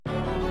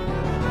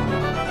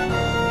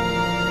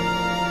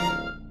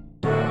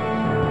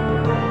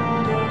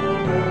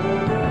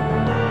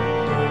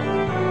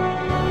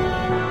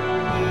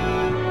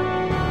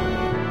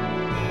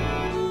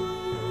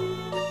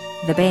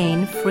the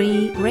Baen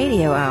Free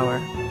Radio Hour.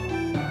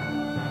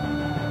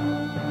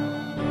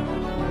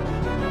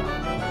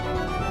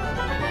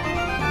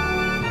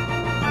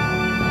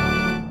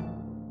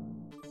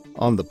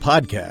 On the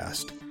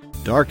podcast,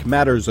 dark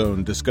matter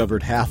zone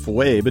discovered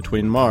halfway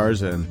between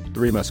Mars and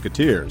Three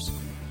Musketeers,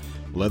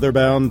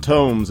 leather-bound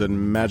tomes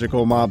and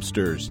magical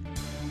mobsters,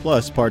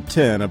 plus part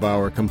 10 of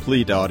our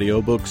complete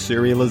audiobook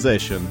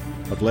serialization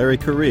of Larry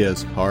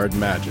Correia's Hard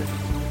Magic.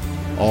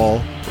 All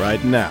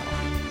right now.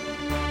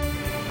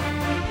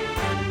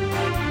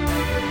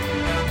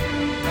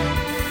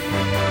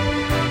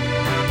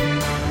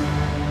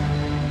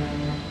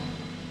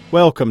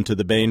 Welcome to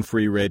the Baen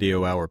Free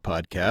Radio Hour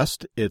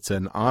podcast. It's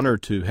an honor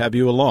to have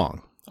you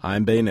along.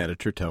 I'm Baen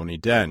editor Tony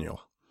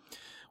Daniel.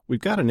 We've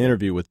got an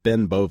interview with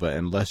Ben Bova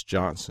and Les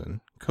Johnson,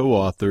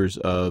 co-authors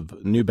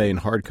of new Baen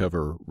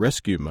hardcover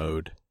Rescue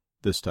Mode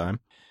this time.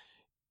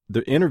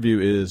 The interview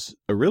is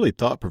a really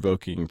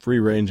thought-provoking,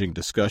 free-ranging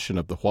discussion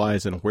of the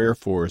whys and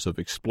wherefores of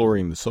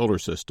exploring the solar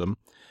system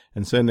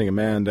and sending a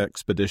manned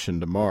expedition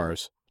to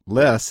Mars.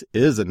 Les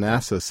is a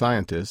NASA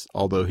scientist,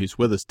 although he's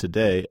with us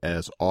today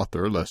as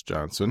author Les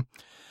Johnson.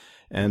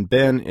 And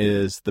Ben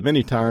is the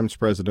many times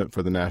president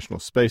for the National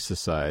Space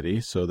Society,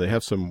 so they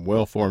have some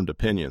well-formed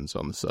opinions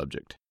on the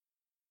subject.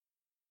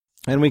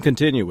 And we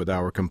continue with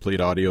our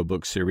complete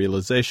audiobook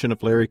serialization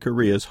of Larry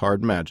Correia's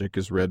Hard Magic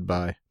as read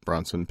by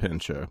Bronson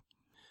Pinchot.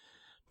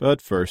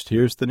 But first,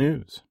 here's the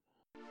news.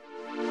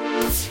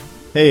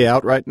 Hey,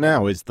 out right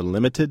now is the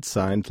limited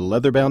signed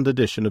leather-bound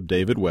edition of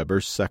David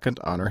Weber's second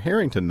Honor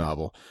Harrington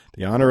novel,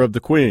 The Honor of the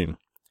Queen.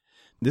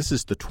 This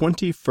is the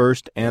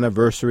 21st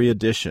anniversary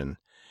edition,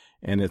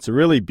 and it's a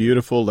really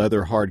beautiful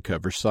leather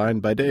hardcover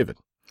signed by David.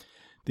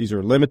 These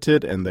are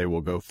limited and they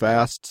will go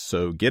fast,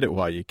 so get it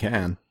while you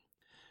can.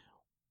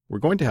 We're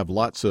going to have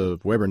lots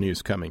of Weber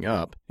news coming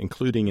up,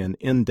 including an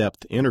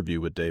in-depth interview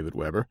with David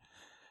Weber,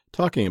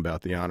 talking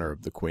about The Honor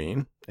of the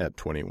Queen at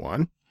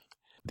 21.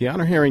 The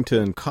Honor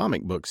Harrington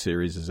comic book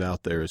series is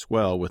out there as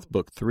well, with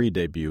book 3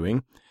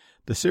 debuting.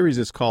 The series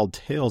is called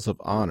Tales of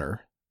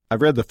Honor.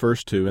 I've read the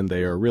first two, and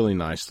they are really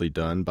nicely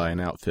done by an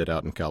outfit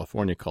out in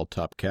California called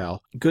Top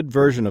Cal. Good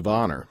version of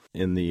Honor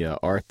in the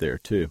art there,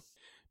 too.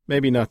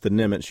 Maybe not the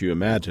Nimitz you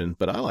imagine,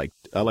 but I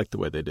like the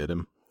way they did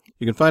him.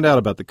 You can find out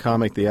about the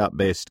comic, the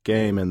out-based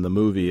game, and the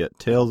movie at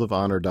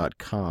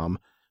talesofhonor.com,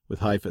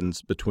 with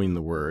hyphens between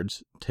the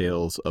words,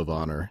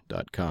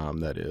 talesofhonor.com,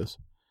 that is.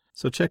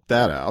 So check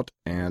that out,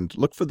 and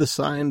look for the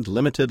signed,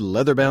 limited,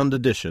 leather-bound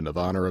edition of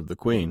Honor of the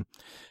Queen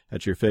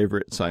at your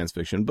favorite science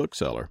fiction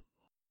bookseller.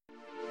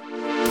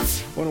 I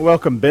want to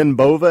welcome Ben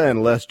Bova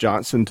and Les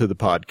Johnson to the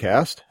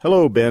podcast.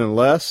 Hello, Ben and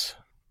Les.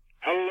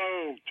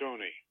 Hello,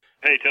 Tony.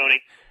 Hey, Tony.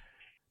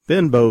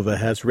 Ben Bova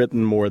has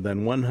written more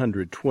than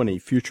 120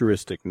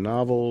 futuristic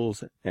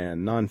novels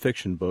and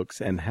nonfiction books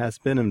and has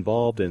been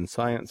involved in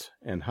science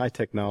and high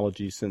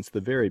technology since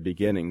the very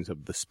beginnings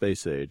of the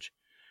space age.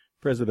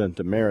 President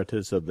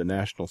Emeritus of the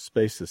National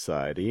Space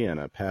Society and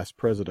a past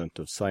president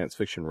of Science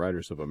Fiction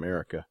Writers of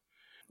America.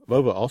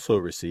 Bova also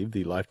received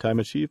the Lifetime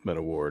Achievement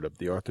Award of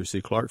the Arthur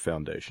C. Clarke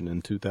Foundation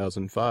in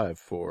 2005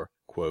 for,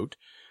 quote,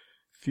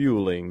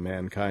 fueling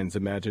mankind's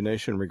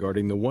imagination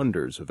regarding the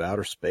wonders of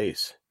outer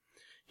space.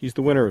 He's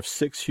the winner of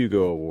 6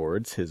 Hugo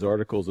Awards. His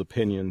articles,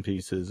 opinion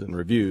pieces, and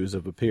reviews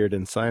have appeared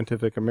in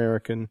Scientific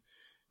American,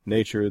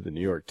 Nature, the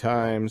New York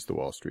Times, the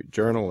Wall Street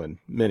Journal, and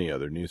many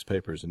other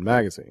newspapers and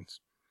magazines.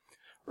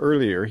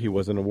 Earlier, he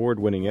was an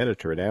award-winning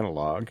editor at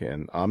Analog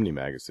and Omni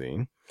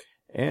magazine,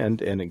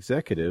 and an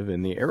executive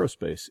in the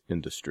aerospace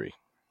industry.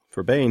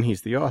 For Baen,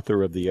 he's the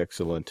author of the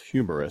excellent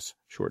humorous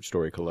short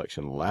story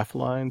collection Laugh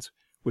Lines,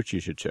 which you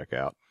should check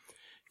out.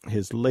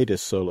 His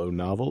latest solo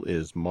novel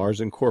is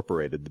Mars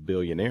Incorporated, the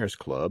Billionaires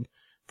Club,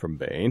 from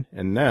Baen,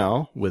 and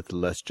now, with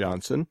Les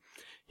Johnson,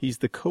 he's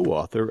the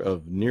co-author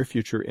of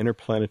near-future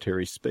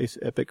interplanetary space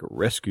epic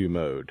Rescue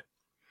Mode.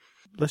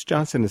 Les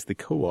Johnson is the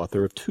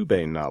co-author of 2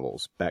 Baen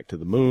novels, Back to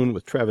the Moon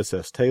with Travis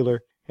S.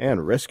 Taylor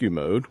and Rescue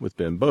Mode with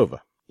Ben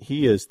Bova.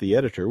 He is the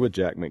editor with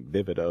Jack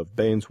McDivitt of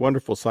Baen's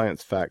wonderful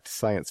science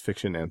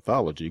fiction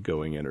anthology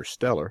Going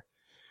Interstellar.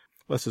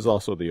 Les is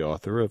also the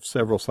author of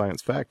several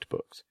science fact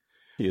books.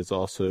 He is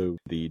also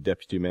the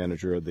deputy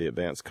manager of the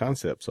Advanced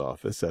Concepts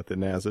Office at the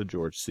NASA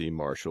George C.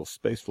 Marshall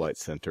Space Flight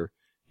Center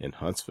in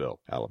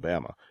Huntsville,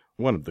 Alabama.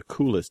 One of the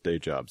coolest day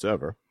jobs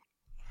ever.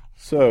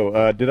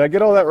 So, did I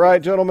get all that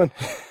right, gentlemen?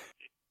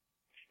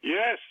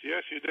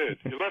 Yes, you did.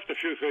 You left a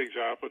few things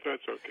out, but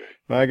that's okay.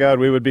 My God,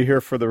 we would be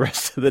here for the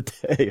rest of the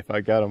day if I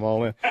got them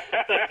all in.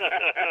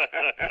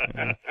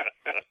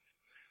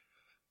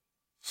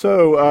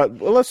 So,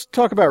 well, let's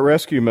talk about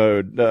Rescue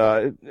Mode.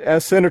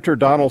 As Senator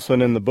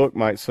Donaldson in the book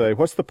might say,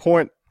 what's the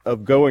point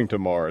of going to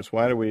Mars?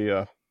 Why do we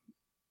have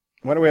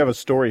a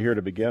story here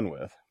to begin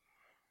with?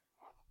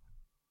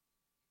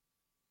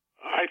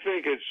 I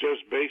think it's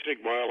just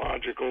basic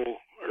biological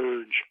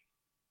urge.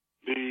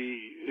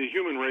 The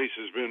human race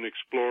has been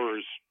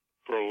explorers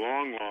for a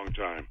long, long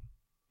time.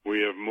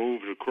 We have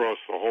moved across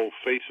the whole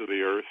face of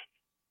the Earth,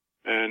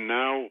 and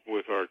now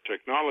with our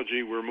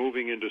technology, we're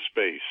moving into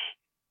space.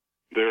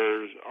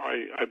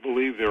 I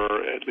believe there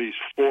are at least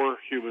 4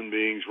 human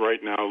beings right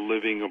now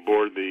living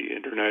aboard the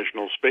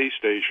International Space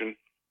Station.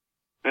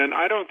 And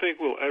I don't think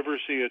we'll ever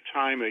see a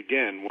time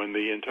again when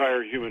the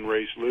entire human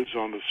race lives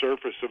on the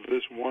surface of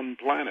this one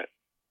planet.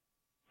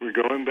 We're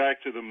going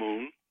back to the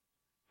moon,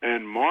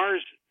 and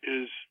Mars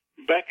is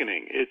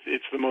beckoning.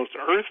 It's the most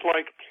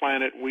Earth-like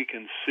planet we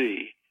can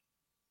see,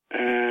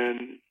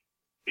 and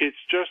it's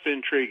just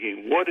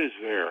intriguing. What is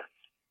there?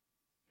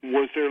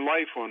 Was there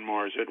life on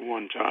Mars at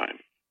one time?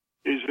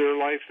 Is there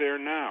life there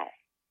now?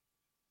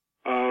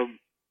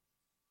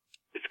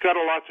 It's got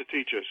a lot to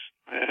teach us,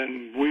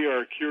 and we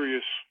are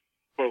curious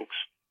folks.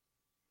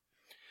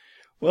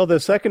 Well, the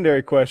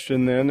secondary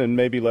question then, and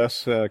maybe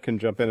Les can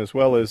jump in as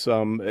well, is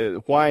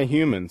why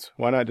humans?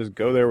 Why not just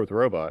go there with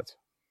robots?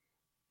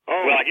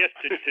 Oh. Well, I guess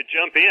to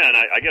jump in,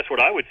 I guess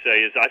what I would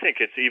say is I think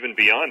it's even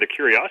beyond the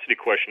curiosity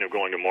question of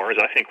going to Mars.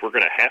 I think we're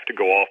going to have to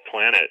go off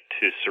planet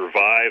to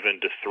survive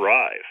and to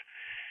thrive.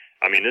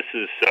 I mean, this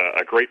is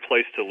a great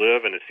place to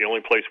live, and it's the only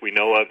place we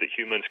know of that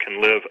humans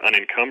can live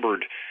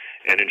unencumbered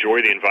and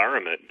enjoy the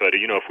environment. But,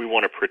 you know, if we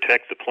want to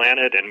protect the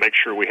planet and make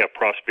sure we have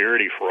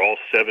prosperity for all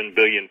 7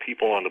 billion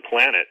people on the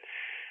planet,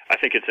 I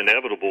think it's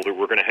inevitable that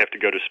we're going to have to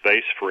go to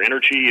space for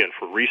energy and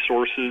for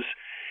resources,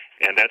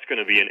 and that's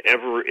going to be an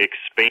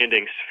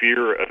ever-expanding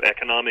sphere of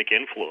economic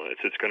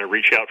influence. It's going to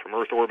reach out from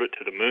Earth orbit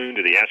to the moon,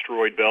 to the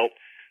asteroid belt,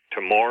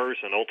 to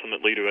Mars, and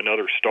ultimately to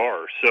another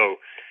star.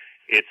 So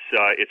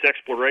it's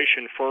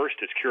exploration first,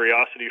 it's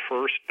curiosity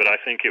first, but I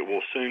think it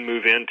will soon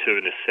move into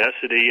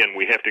necessity, and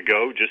we have to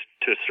go just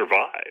to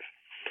survive.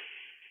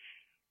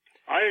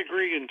 I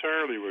agree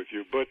entirely with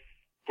you, but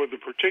for the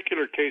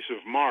particular case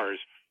of Mars,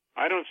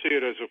 I don't see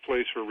it as a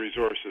place for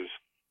resources.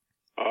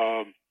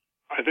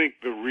 I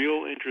think the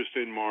real interest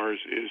in Mars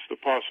is the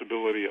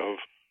possibility of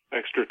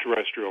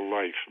extraterrestrial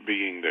life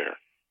being there.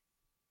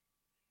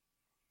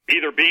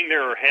 Either being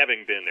there or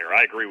having been there.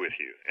 I agree with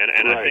you. And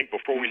right. I think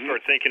before we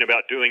start thinking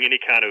about doing any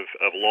kind of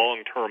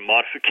long-term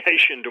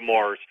modification to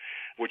Mars,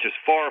 which is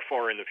far,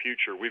 far in the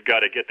future, we've got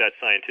to get that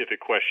scientific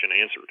question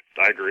answered.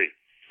 I agree.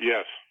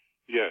 Yes.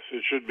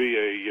 It should be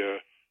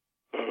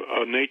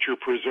a nature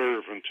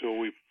preserve until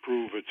we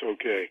prove it's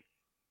okay.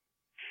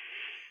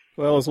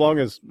 Well, as long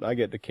as I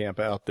get to camp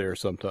out there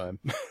sometime.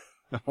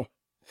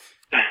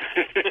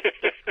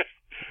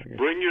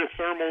 Bring your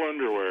thermal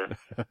underwear.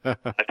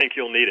 I think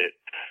you'll need it.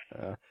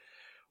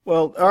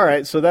 Well, all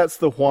right. So that's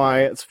the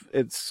why.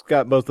 It's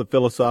got both a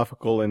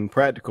philosophical and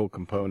practical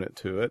component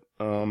to it.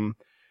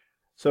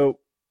 So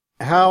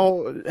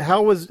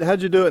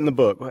how'd you do it in the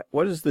book?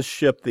 What does the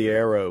ship, the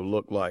Arrow,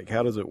 look like?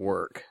 How does it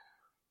work?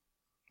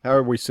 How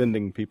are we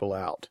sending people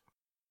out?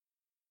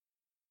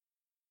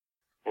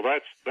 Well,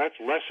 that's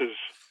Les's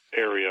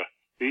area.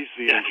 He's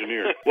the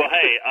engineer. Well,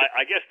 hey,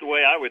 I guess the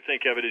way I would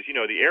think of it is, you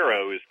know, the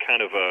Arrow is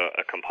kind of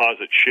a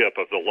composite ship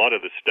of a lot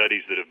of the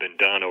studies that have been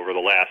done over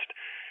the last,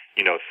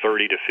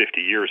 30 to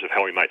 50 years of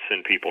how we might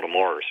send people to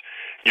Mars.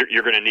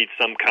 You're going to need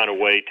some kind of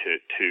way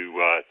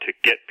to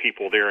get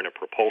people there in a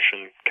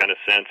propulsion kind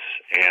of sense,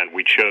 and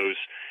we chose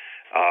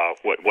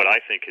what I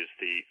think is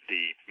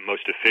the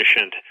most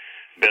efficient,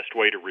 best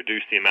way to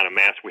reduce the amount of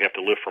mass we have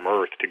to lift from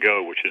Earth to go,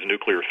 which is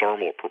nuclear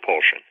thermal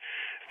propulsion,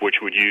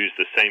 which would use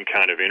the same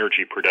kind of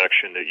energy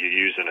production that you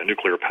use in a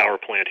nuclear power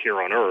plant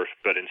here on Earth,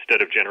 but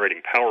instead of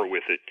generating power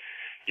with it,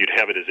 you'd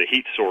have it as a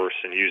heat source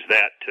and use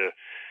that to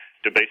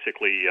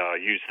basically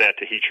use that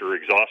to heat your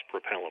exhaust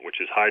propellant, which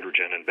is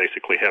hydrogen, and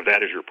basically have that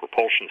as your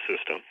propulsion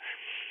system.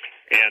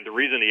 And the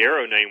reason the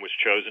Arrow name was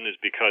chosen is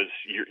because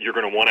you're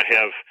going to want to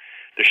have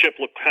the ship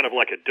look kind of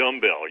like a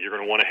dumbbell. You're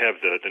going to want to have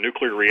the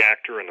nuclear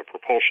reactor and the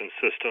propulsion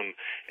system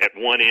at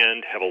one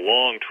end, have a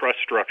long truss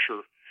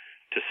structure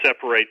to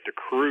separate the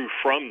crew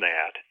from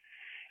that.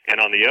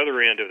 And on the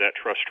other end of that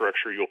truss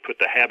structure, you'll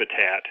put the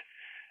habitat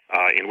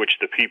in which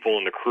the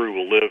people and the crew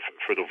will live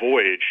for the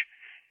voyage.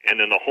 And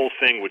then the whole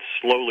thing would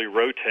slowly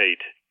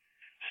rotate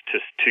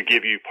to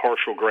give you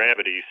partial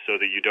gravity so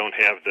that you don't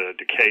have the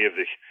decay of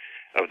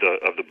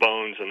the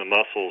bones and the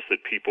muscles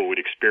that people would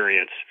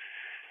experience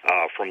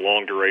from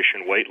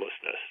long-duration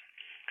weightlessness.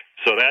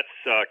 So that's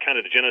kind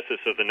of the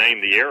genesis of the name,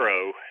 the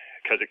Arrow,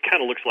 because it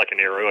kind of looks like an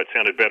arrow. It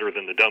sounded better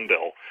than the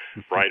dumbbell,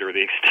 right, or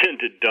the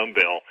extended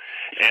dumbbell.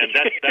 And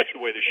that's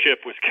the way the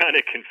ship was kind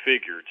of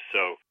configured.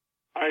 So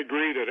I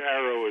agree that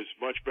Arrow is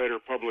much better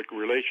public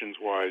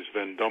relations-wise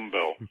than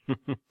dumbbell.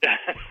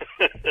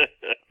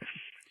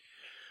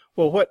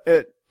 Well,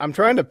 I'm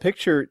trying to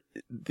picture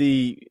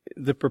the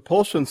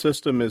propulsion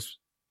system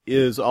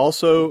is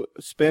also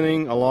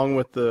spinning along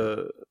with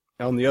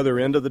on the other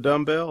end of the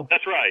dumbbell.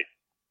 That's right.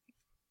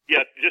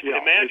 Yeah, just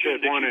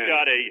imagine that you've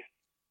got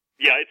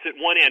it's at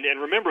one end.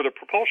 And remember, the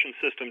propulsion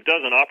system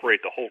doesn't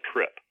operate the whole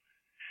trip.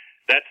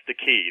 That's the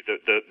key.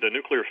 The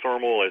nuclear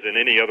thermal, as in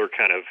any other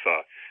kind of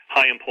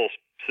high impulse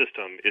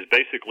system, is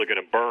basically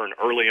going to burn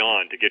early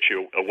on to get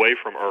you away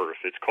from Earth.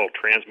 It's called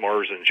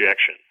transmars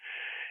injection.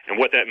 And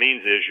what that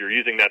means is you're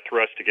using that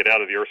thrust to get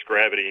out of the Earth's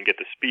gravity and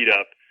get the speed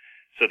up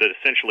so that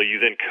essentially you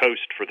then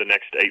coast for the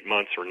next 8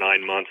 months or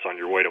 9 months on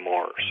your way to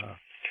Mars.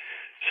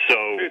 So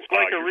it's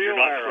like a real you're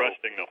not arrow.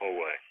 Thrusting the whole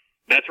way.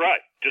 That's right.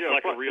 Just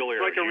like a real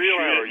arrow. Like a real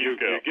arrow. You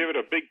give it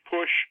a big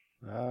push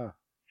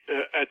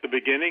at the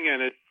beginning,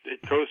 and it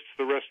coasts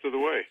the rest of the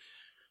way.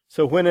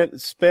 So when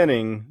it's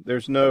spinning,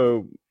 there's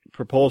no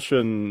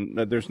propulsion,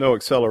 there's no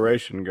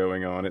acceleration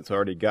going on. It's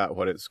already got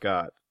what it's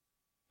got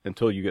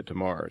until you get to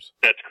Mars.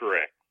 That's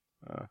correct.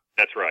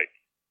 That's right.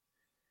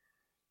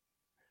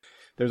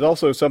 There's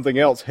also something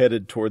else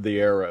headed toward the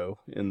arrow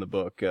in the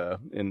book,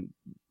 and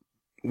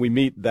we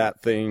meet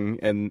that thing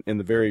in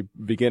the very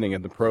beginning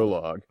in the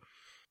prologue.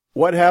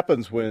 What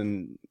happens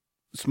when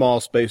small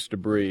space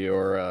debris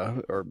or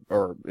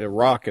a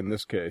rock in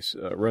this case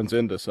runs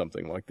into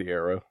something like the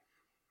arrow?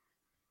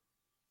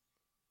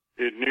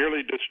 It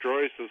nearly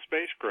destroys the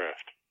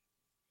spacecraft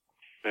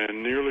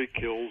and nearly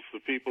kills the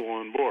people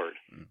on board.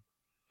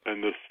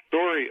 And the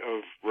story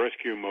of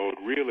rescue mode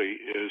really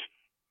is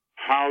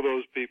how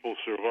those people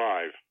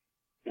survive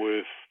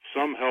with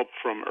some help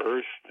from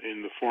Earth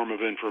in the form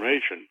of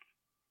information,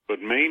 but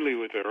mainly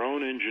with their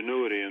own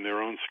ingenuity and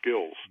their own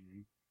skills.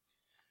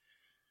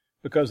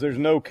 Because there's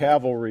no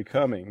cavalry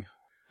coming.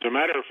 As a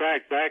matter of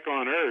fact, back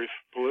on Earth,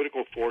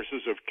 political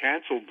forces have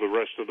canceled the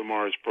rest of the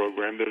Mars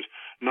program. There's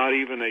not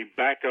even a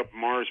backup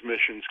Mars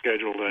mission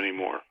scheduled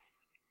anymore.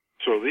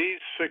 So these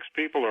 6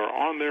 people are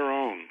on their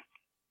own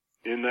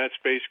in that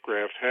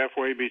spacecraft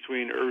halfway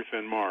between Earth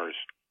and Mars.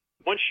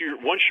 Once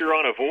you're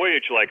on a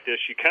voyage like this,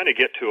 you kind of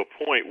get to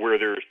a point where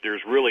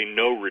there's really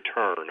no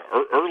return.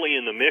 Early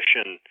in the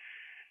mission,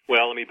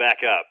 well, let me back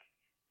up.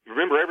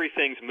 Remember,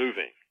 everything's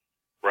moving,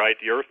 right?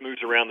 The Earth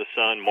moves around the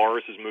sun,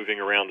 Mars is moving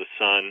around the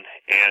sun,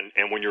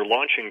 and when you're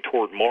launching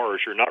toward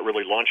Mars, you're not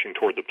really launching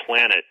toward the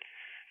planet.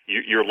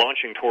 You're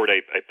launching toward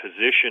a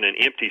position in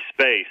empty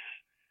space,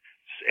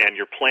 and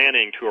you're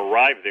planning to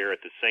arrive there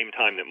at the same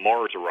time that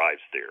Mars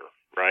arrives there,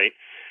 right?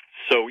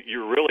 So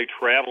you're really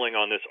traveling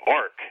on this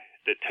arc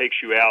that takes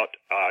you out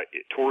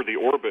toward the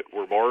orbit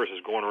where Mars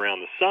is going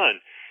around the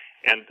sun.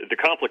 And the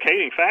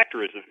complicating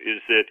factor is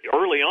that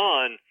early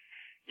on,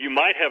 you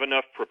might have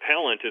enough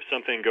propellant if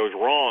something goes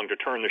wrong to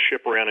turn the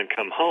ship around and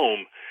come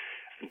home.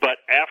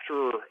 But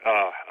after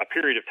a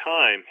period of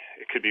time,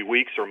 it could be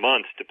weeks or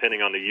months,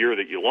 depending on the year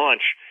that you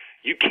launch,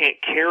 you can't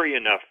carry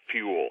enough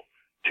fuel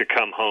to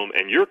come home,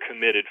 and you're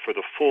committed for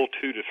the full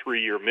 2 to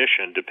 3 year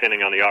mission,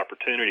 depending on the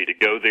opportunity to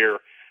go there,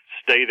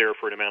 stay there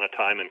for an amount of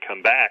time, and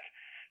come back,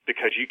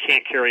 because you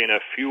can't carry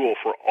enough fuel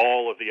for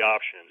all of the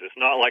options. It's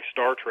not like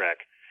Star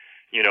Trek,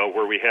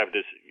 where we have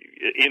this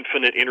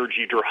infinite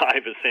energy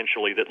drive,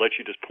 essentially, that lets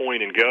you just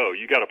point and go.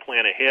 You got to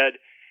plan ahead,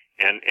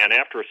 and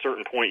after a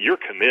certain point,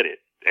 you're committed,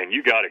 and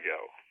you got to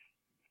go.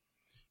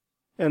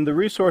 And the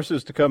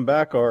resources to come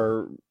back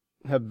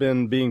have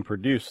been being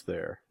produced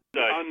there.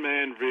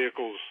 Unmanned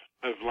vehicles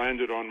have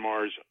landed on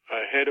Mars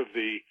ahead of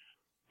the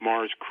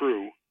Mars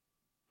crew,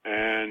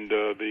 and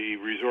the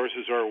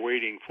resources are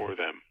waiting for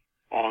them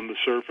on the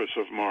surface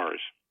of Mars.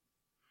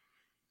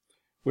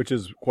 Which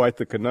is quite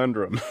the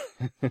conundrum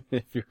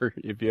if you're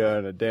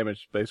on a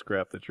damaged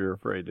spacecraft that you're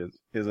afraid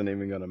isn't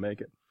even going to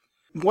make it.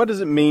 What does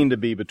it mean to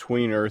be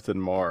between Earth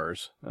and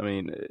Mars? I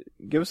mean,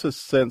 give us a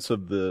sense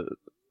of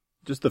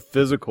just the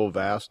physical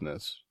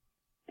vastness.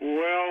 Well,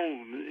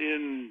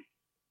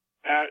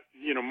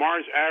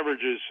 Mars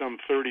averages some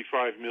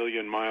 35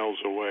 million miles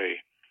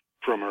away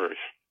from Earth.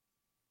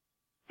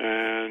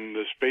 And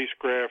the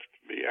spacecraft,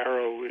 the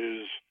Arrow,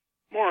 is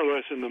more or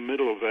less in the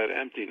middle of that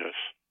emptiness.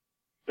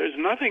 There's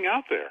nothing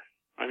out there.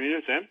 I mean,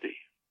 it's empty.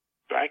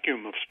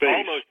 Vacuum of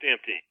space. Almost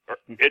empty.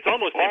 It's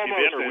almost empty,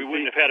 Ben, or we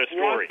wouldn't have had a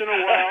story. Once in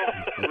a while,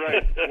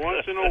 right.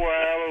 Once in a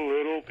while, a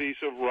little piece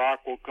of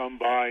rock will come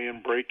by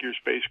and break your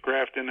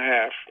spacecraft in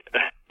half.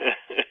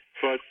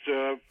 But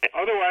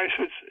otherwise,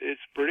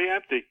 it's pretty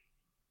empty.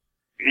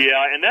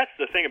 Yeah, and that's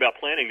the thing about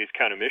planning these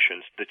kind of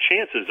missions. The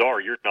chances are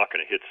you're not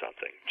going to hit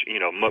something.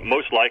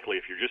 Most likely,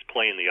 if you're just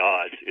playing the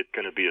odds, it's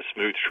going to be a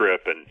smooth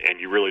trip, and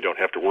you really don't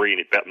have to worry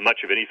about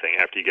much of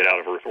anything after you get out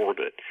of Earth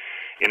orbit.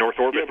 In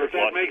Earth orbit, yeah, but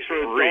that makes for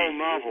a dull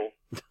novel.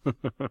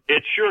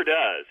 It sure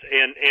does.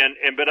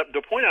 But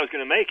the point I was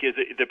going to make is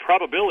that the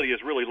probability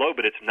is really low,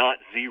 but it's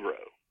not zero.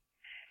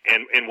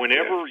 And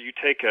whenever you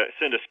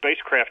send a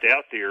spacecraft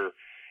out there,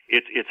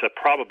 it's a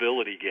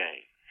probability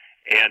game.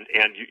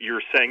 And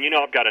you're saying,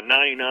 I've got a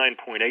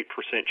 99.8%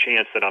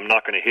 chance that I'm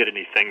not going to hit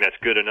anything. That's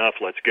good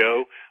enough. Let's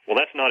go. Well,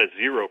 that's not a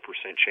 0%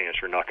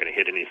 chance you're not going to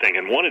hit anything.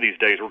 And one of these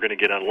days we're going to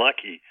get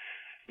unlucky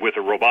with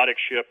a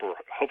robotic ship, or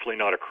hopefully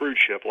not a crewed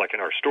ship like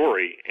in our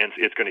story, and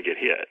it's going to get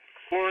hit.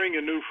 Exploring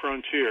a new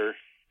frontier,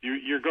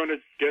 you're going to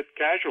get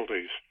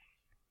casualties.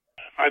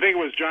 I think it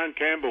was John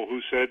Campbell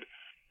who said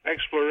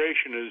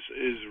exploration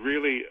is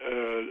really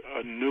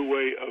a new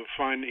way of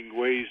finding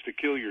ways to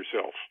kill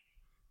yourself.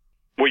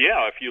 Well,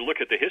 yeah, if you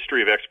look at the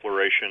history of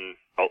exploration,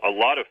 a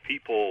lot of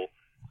people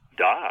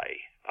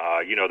die.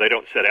 They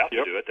don't set out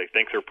to do it. They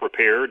think they're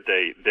prepared.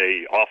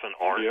 They often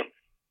aren't. Yep.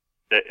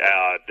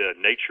 The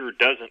nature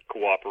doesn't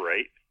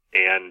cooperate,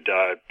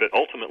 but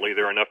ultimately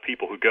there are enough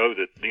people who go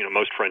that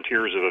most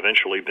frontiers have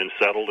eventually been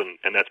settled,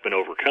 and that's been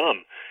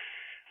overcome.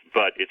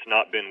 but it's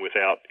not been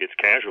without its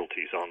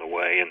casualties on the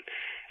way. And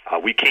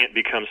we can't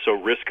become so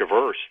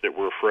risk-averse that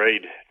we're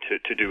afraid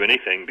to do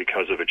anything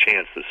because of a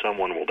chance that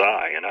someone will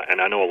die.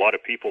 And I know a lot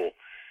of people,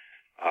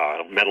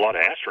 met a lot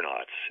of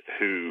astronauts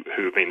who,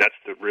 I mean, that's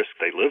the risk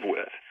they live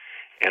with.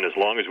 And as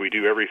long as we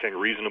do everything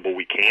reasonable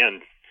we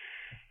can,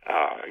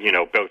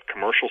 both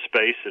commercial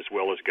space as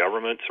well as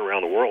governments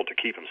around the world to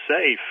keep them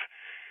safe,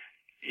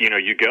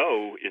 you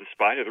go in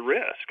spite of the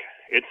risk.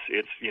 It's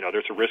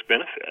there's a risk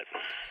benefit.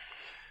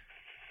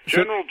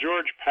 General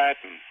George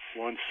Patton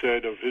once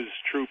said of his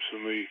troops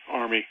in the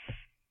Army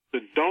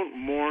that don't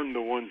mourn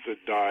the ones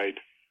that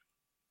died,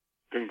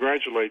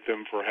 congratulate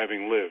them for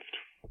having lived.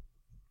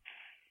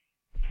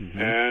 Mm-hmm.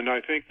 And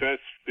I think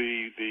that's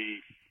the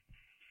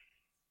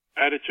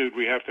attitude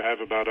we have to have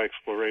about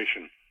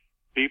exploration.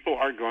 People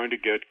are going to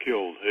get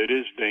killed. It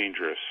is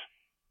dangerous.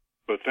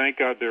 But thank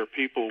God there are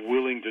people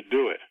willing to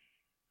do it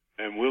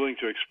and willing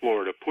to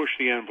explore, to push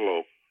the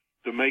envelope,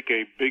 to make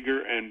a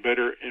bigger and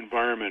better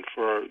environment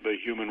for the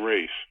human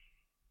race.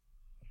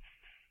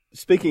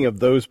 Speaking of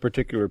those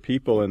particular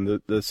people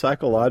and the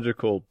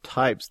psychological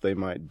types they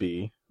might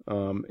be,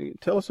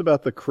 tell us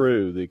about the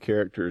crew, the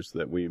characters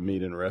that we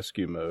meet in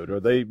rescue mode. Are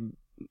they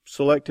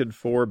selected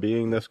for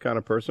being this kind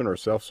of person or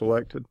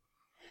self-selected?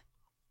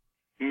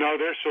 No,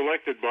 they're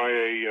selected by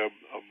a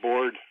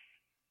board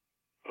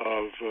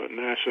of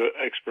NASA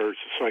experts,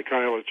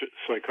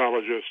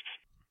 psychologists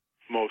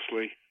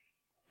mostly.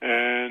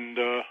 And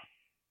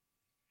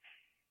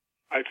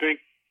I think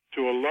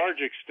to a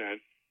large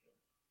extent,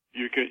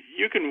 you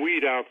can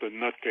weed out the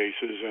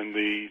nutcases and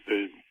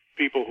the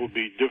people who'd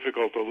be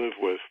difficult to live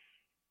with,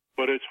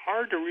 but it's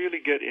hard to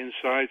really get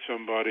inside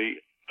somebody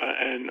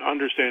and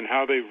understand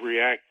how they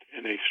react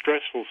in a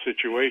stressful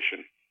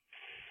situation.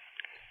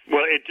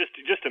 Well,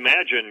 just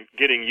imagine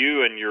getting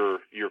you and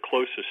your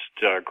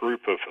closest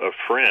group of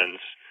friends,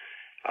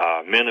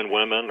 men and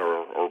women,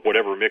 or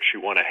whatever mix you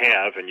want to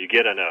have, and you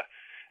get in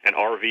an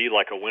RV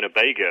like a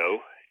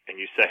Winnebago, and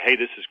you say, hey,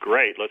 this is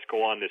great, let's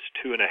go on this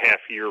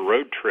 2.5-year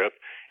road trip,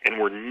 and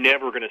we're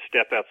never going to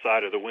step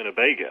outside of the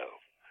Winnebago.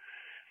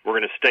 We're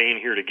going to stay in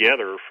here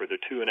together for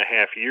the 2.5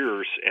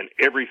 years, and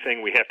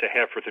everything we have to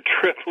have for the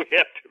trip we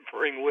have to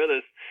bring with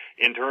us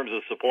in terms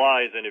of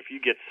supplies. And if you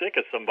get sick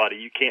of somebody,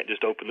 you can't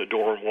just open the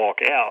door and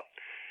walk out.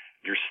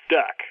 You're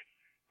stuck.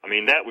 I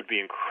mean, that would be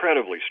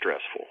incredibly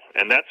stressful.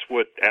 And that's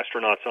what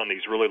astronauts on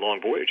these really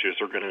long voyages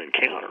are going to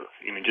encounter.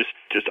 I mean,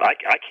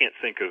 I can't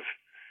think of,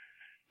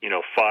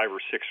 5 or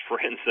 6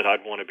 friends that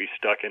I'd want to be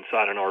stuck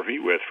inside an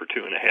RV with for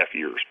 2.5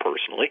 years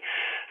personally.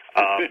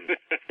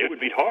 It would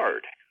be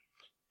hard.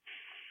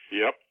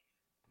 Yep.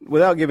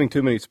 Without giving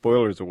too many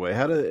spoilers away,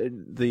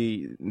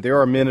 there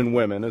are men and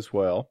women as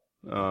well,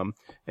 and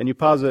you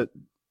posit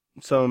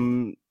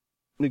some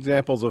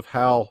examples of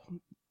how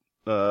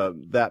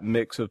that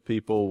mix of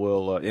people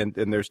will, and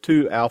there's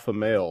 2 alpha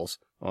males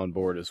on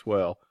board as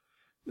well.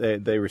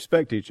 They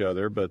respect each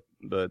other, but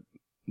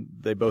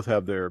they both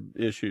have their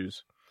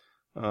issues.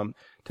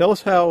 Tell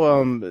us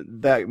how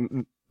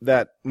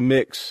that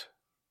mix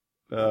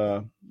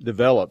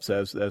develops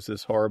as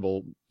this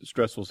horrible,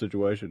 stressful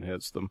situation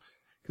hits them,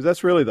 because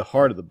that's really the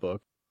heart of the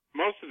book.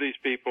 Most of these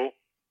people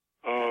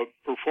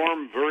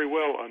perform very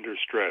well under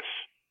stress.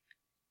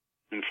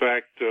 In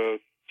fact,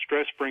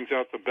 stress brings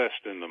out the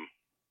best in them,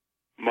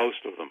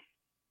 most of them.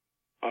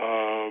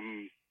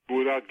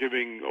 Without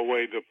giving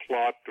away the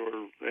plot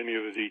or any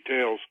of the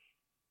details,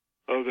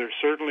 there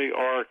certainly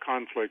are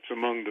conflicts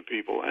among the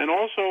people, and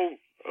also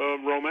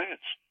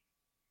romance.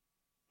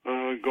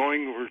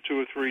 Going over 2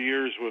 or 3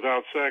 years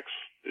without sex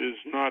is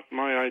not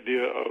my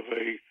idea of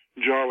a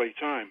jolly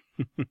time.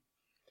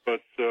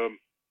 But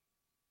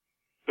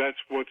that's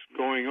what's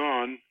going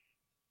on,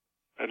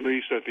 at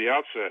least at the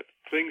outset.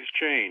 Things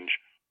change,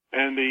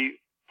 and the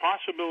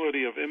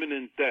possibility of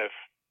imminent death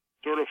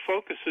sort of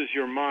focuses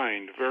your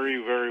mind very,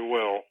 very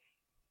well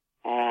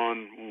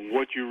on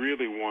what you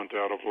really want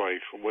out of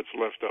life, what's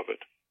left of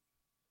it.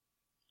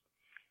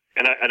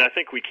 And I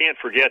think we can't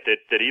forget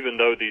that even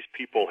though these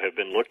people have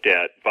been looked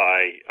at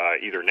by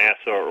either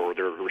NASA or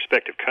their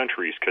respective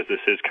countries, because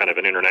this is kind of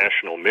an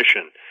international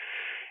mission,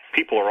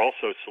 people are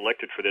also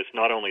selected for this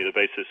not only the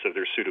basis of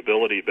their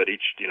suitability, but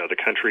each,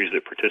 the countries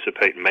that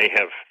participate may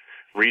have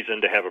reason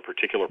to have a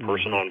particular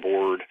person on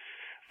board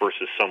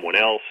versus someone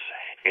else.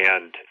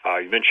 And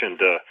you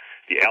mentioned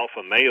the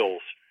alpha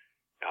males.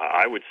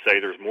 I would say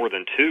there's more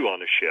than 2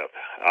 on the ship,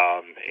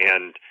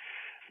 and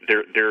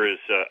there is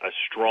a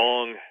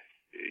strong.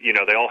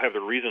 They all have the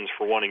reasons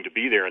for wanting to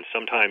be there, and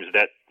sometimes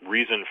that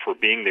reason for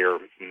being there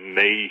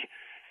may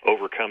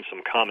overcome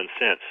some common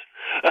sense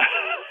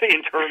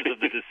in terms of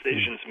the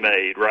decisions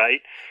made,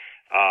 right?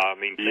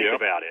 Think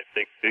about it.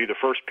 They're the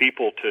first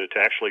people to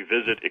actually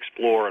visit,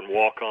 explore, and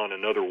walk on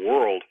another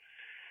world.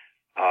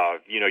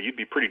 You'd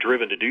be pretty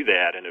driven to do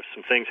that, and if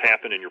some things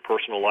happen in your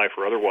personal life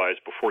or otherwise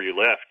before you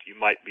left, you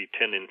might be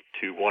tending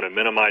to want to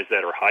minimize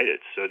that or hide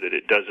it so that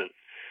it doesn't,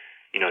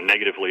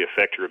 negatively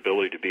affect your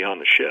ability to be on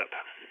the ship.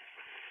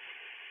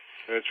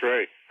 That's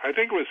right. I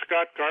think it was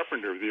Scott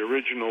Carpenter, the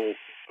original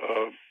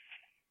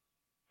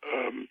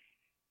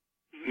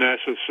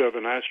NASA's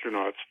 7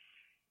 astronauts.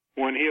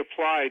 When he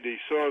applied, he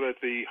saw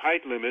that the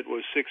height limit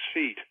was 6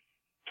 feet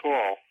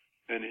tall,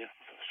 and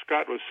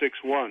Scott was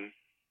 6'1".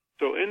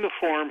 So in the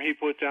form, he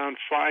put down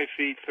 5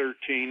 feet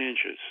 13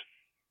 inches.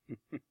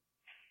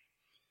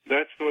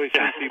 That's the way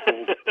some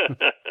people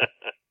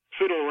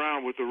fiddle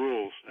around with the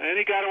rules, and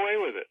he got away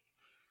with it.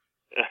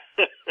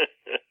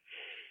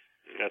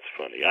 That's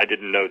funny. I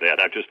didn't know that.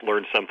 I've just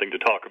learned something to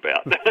talk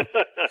about.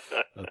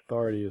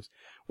 Authority is...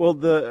 Well,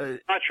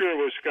 not sure it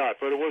was Scott,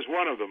 but it was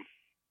one of them.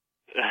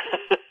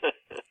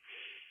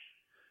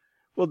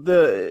 Well,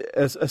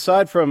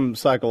 aside from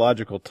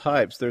psychological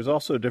types, there's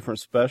also different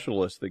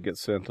specialists that get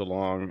sent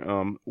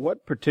along.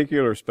 What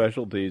particular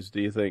specialties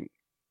do you think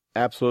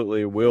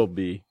absolutely will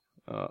be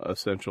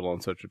essential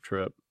on such a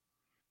trip?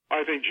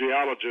 I think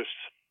geologists,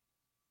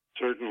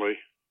 certainly.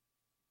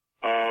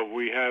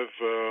 We have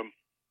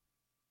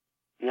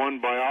one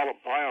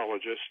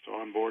biologist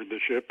on board the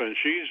ship, and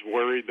she's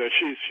worried that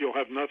she'll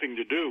have nothing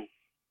to do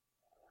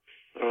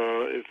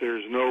if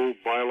there's no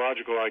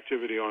biological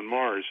activity on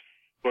Mars.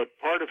 But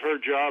part of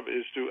her job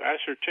is to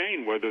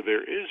ascertain whether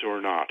there is or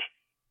not.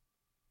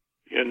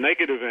 A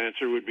negative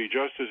answer would be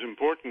just as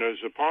important as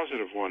a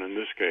positive one in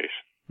this case.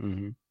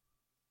 Mm-hmm.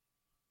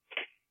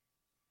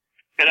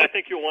 And I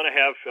think you'll want to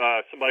have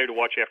somebody to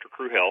watch after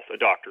crew health, a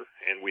doctor,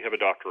 and we have a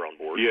doctor on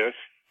board. Yes.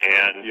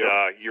 And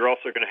you're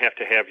also going to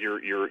have your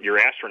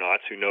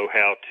astronauts who know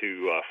how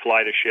to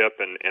fly the ship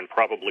and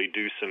probably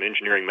do some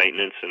engineering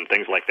maintenance and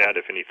things like that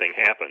if anything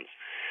happens.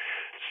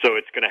 So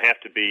it's going to have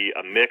to be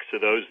a mix of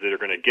those that are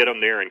going to get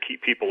them there and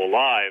keep people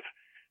alive.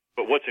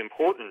 But what's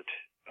important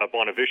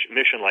upon a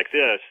mission like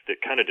this that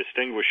kind of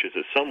distinguishes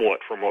it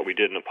somewhat from what we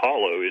did in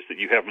Apollo is that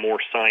you have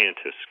more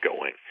scientists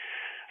going.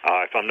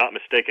 If I'm not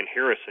mistaken,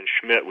 Harrison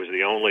Schmitt was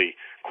the only,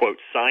 quote,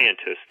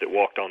 scientist that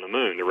walked on the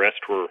moon. The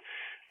rest were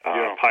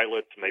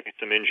pilots, maybe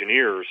some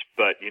engineers.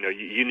 But,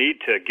 you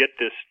need to get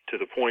this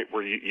to the point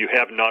where you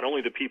have not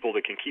only the people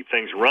that can keep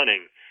things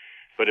running,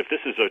 but if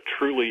this is a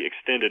truly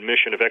extended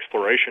mission of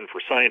exploration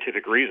for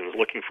scientific reasons,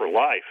 looking for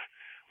life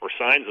or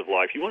signs of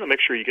life, you want to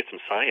make sure you get some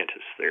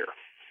scientists there.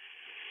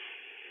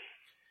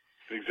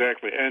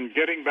 Exactly. And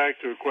getting back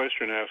to a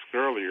question asked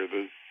earlier,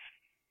 the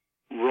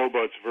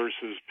robots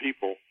versus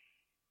people,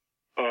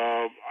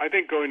 I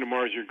think going to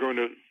Mars, it's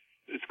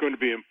going to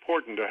be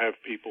important to have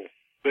people.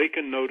 They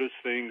can notice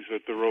things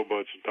that the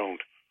robots don't.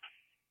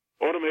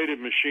 Automated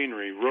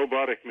machinery,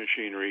 robotic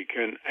machinery,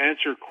 can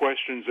answer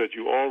questions that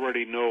you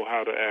already know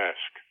how to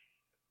ask.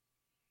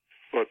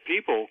 But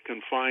people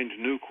can find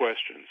new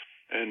questions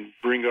and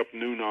bring up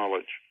new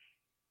knowledge.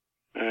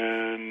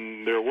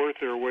 And they're worth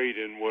their weight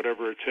in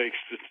whatever it takes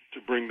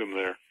to bring them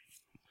there.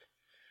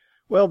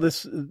 Well,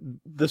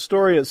 the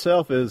story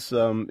itself is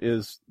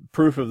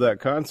proof of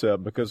that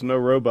concept, because no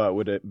robot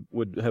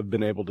would have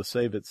been able to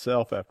save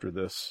itself after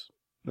this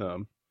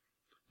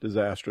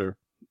disaster.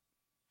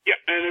 Yeah,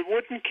 and it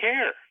wouldn't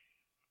care.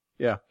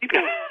 Yeah.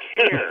 People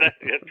care.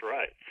 That's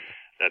right.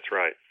 That's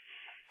right.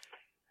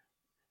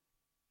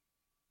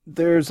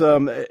 There's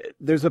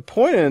a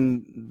point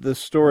in the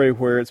story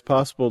where it's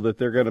possible that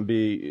they're going to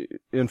be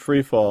in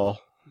free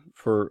fall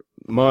for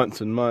months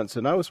and months,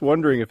 and I was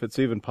wondering if it's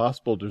even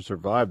possible to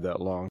survive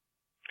that long.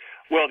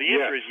 Well, the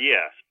answer is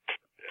yes.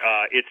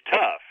 It's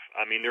tough.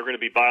 I mean, there are going to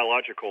be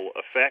biological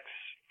effects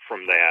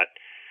from that.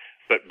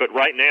 But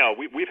right now,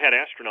 we've had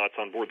astronauts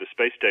on board the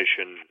space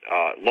station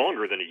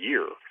longer than a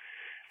year.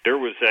 There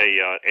was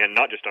and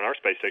not just on our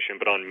space station,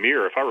 but on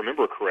Mir, if I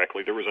remember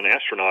correctly, there was an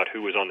astronaut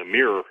who was on the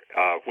Mir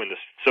when the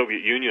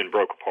Soviet Union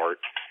broke apart.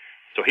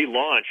 So he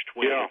launched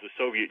when it was the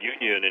Soviet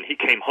Union, and he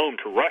came home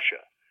to Russia.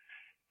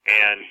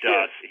 And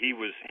he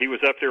was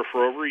up there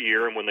for over a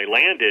year, and when they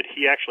landed,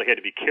 he actually had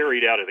to be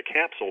carried out of the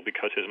capsule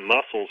because his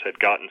muscles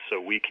had gotten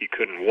so weak he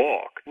couldn't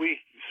walk.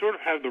 We sort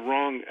of have the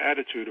wrong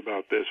attitude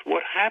about this.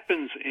 What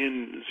happens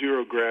in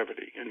zero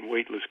gravity, in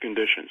weightless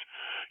conditions?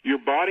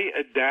 Your body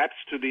adapts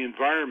to the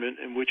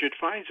environment in which it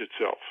finds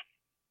itself.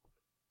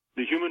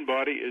 The human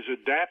body is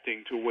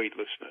adapting to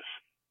weightlessness.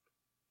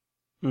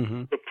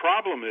 Mm-hmm. The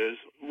problem is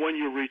when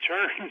you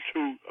return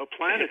to a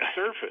planet's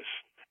surface,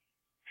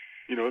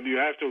 you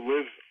have to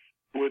live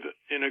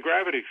in a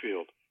gravity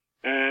field,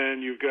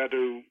 and you've got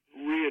to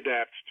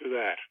readapt to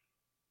that.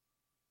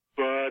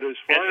 But as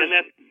far as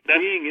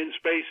being in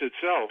space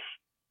itself,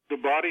 the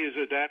body is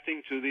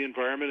adapting to the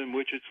environment in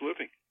which it's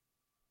living.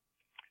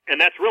 And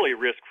that's really a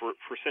risk for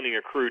sending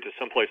a crew to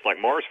someplace like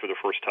Mars for the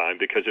first time,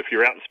 because if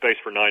you're out in space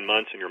for 9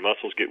 months and your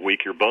muscles get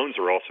weak, your bones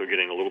are also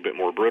getting a little bit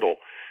more brittle.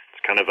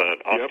 It's kind of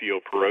an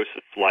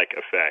osteoporosis-like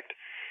effect.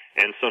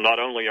 And so not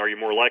only are you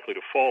more likely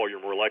to fall, you're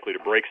more likely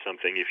to break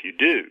something if you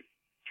do.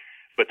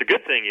 But the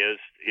good thing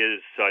is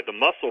the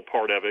muscle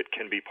part of it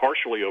can be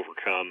partially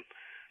overcome,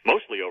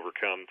 mostly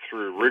overcome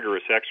through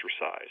rigorous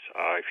exercise.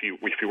 If you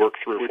work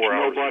 3 or 4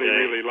 hours a day. Which nobody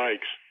really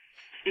likes.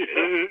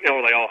 Oh,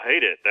 they all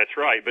hate it. That's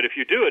right. But if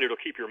you do it, it'll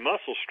keep your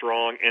muscles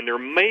strong, and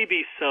there may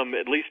be some,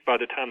 at least by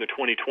the time the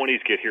 2020s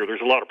get here,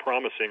 there's a lot of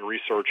promising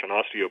research on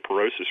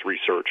osteoporosis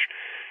research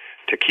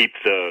to keep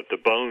the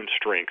bone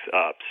strength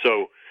up.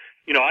 So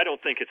I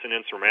don't think it's an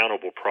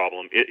insurmountable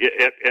problem.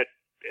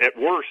 At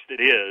worst,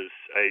 it is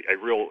a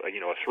real,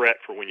 a threat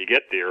for when you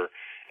get there,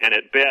 and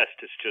at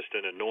best, it's just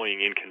an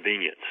annoying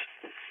inconvenience.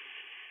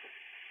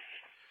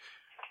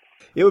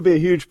 It would be a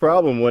huge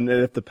problem, wouldn't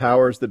it, if the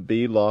powers that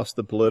be lost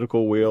the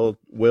political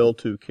will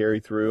to carry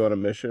through on a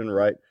mission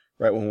right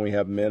when we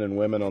have men and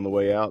women on the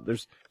way out.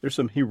 There's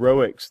some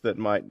heroics that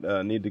might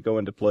need to go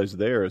into place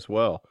there as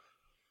well.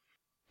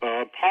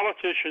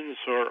 Politicians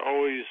are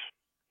always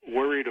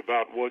worried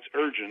about what's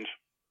urgent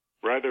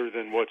rather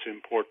than what's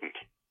important.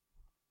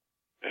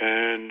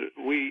 And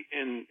we,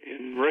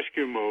 in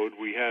rescue mode,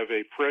 we have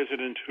a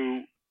president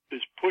who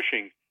is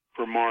pushing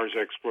for Mars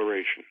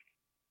exploration.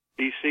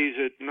 He sees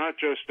it not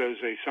just as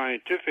a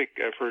scientific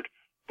effort,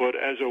 but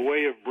as a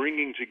way of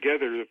bringing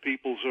together the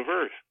peoples of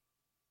Earth.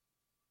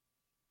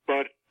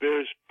 But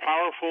there's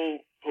powerful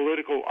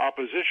political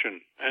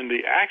opposition, and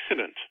the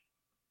accident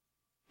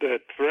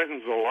that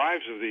threatens the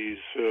lives of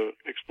these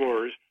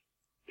explorers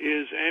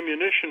is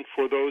ammunition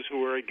for those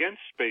who are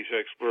against space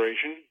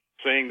exploration,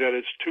 saying that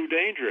it's too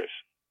dangerous.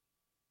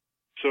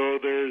 So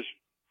there's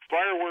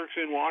fireworks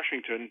in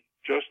Washington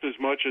just as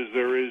much as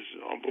there is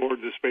on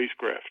board the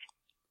spacecraft.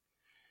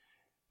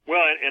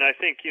 Well, and I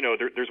think,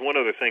 there's one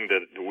other thing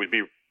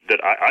that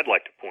I'd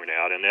like to point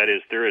out, and that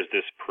is there is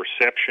this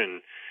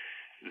perception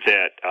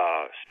that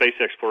space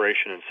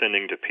exploration and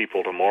sending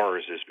people to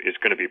Mars is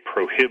going to be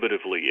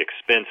prohibitively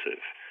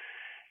expensive.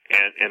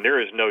 And there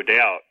is no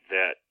doubt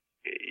that,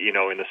 in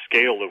the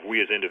scale of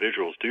we as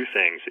individuals do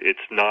things,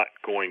 it's not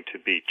going to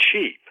be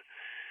cheap.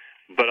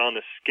 But on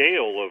the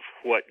scale of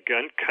what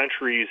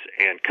countries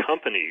and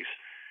companies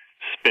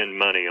spend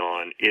money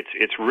on,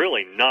 it's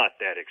really not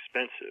that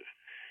expensive.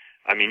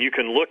 I mean, you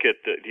can look at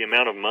the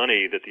amount of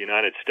money that the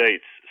United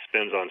States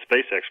spends on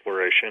space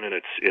exploration, and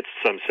it's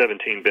some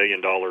 $17 billion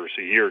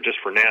a year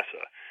just for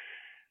NASA.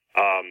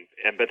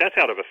 But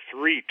that's out of a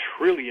 $3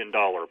 trillion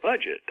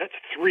budget. That's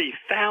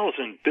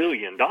 $3,000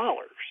 billion.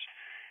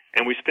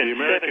 And we spend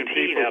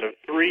 17 out of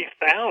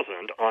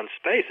 3,000 on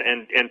space.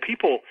 And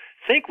people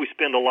think we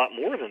spend a lot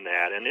more than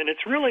that. And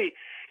it's really,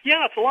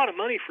 it's a lot of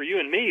money for you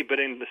and me, but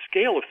in the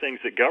scale of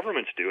things that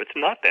governments do, it's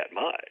not that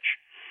much.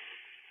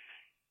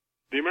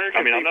 The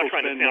American people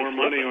spend more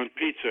money flippant. on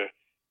pizza.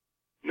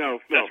 No,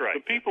 that's right.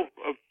 The people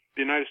of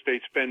the United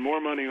States spend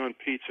more money on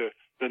pizza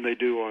than they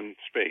do on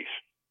space.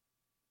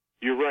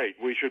 You're right.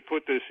 We should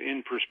put this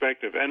in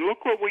perspective. And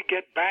look what we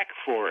get back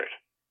for it.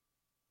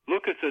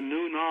 Look at the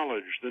new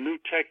knowledge, the new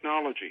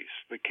technologies,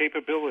 the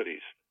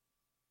capabilities.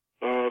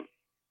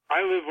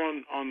 I live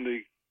on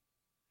the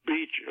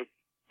beach of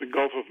the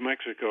Gulf of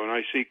Mexico, and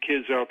I see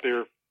kids out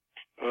there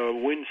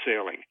wind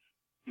sailing.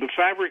 The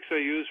fabrics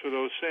they use for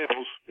those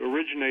sails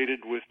originated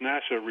with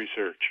NASA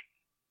research.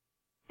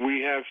 We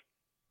have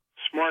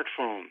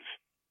smartphones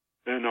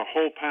and a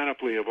whole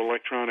panoply of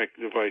electronic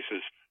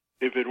devices.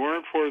 If it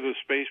weren't for the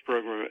space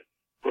program,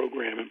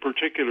 in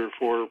particular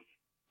for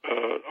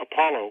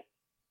Apollo,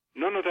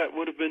 none of that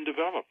would have been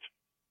developed.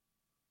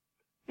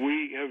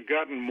 We have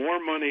gotten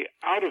more money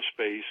out of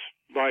space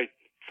by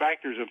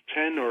factors of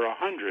 10 or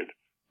 100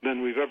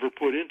 than we've ever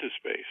put into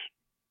space.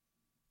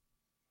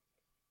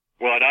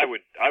 Well, and I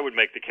would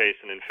make the case,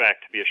 and in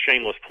fact, to be a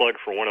shameless plug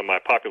for one of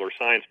my popular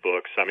science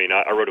books, I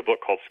wrote a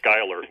book called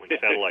Sky Alert, When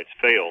Satellites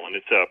Fail, and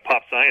it's a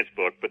pop science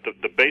book, but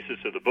the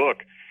basis of the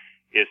book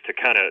is to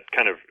kind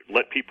of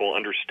let people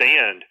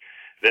understand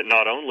that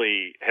not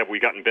only have we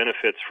gotten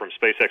benefits from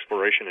space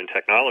exploration and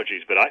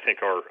technologies, but I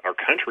think our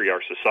country,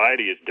 our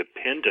society is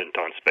dependent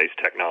on space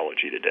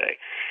technology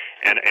today.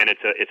 And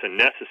it's a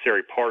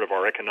necessary part of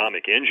our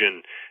economic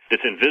engine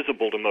that's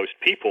invisible to most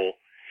people.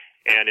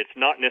 And it's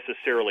not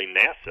necessarily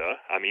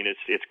NASA. I mean,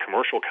 it's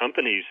commercial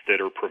companies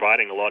that are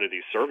providing a lot of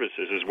these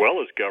services as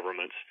well as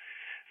governments.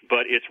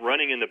 But it's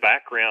running in the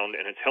background,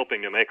 and it's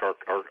helping to make our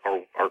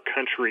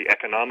country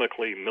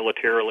economically,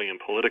 militarily, and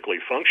politically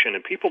function,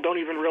 and people don't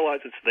even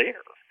realize it's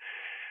there.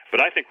 But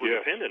I think we're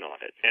dependent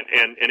on it.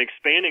 And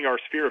expanding our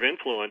sphere of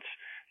influence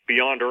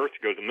beyond Earth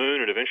to go to the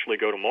moon and eventually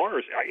go to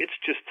Mars, it's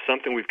just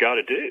something we've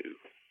got to do.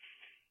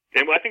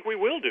 And I think we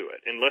will do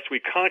it unless we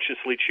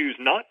consciously choose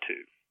not to.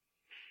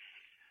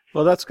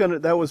 Well,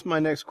 that was my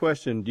next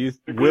question.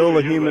 Will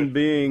a human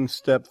being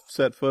set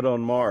foot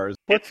on Mars?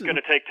 It's going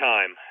to take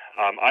time.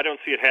 I don't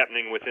see it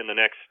happening within the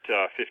next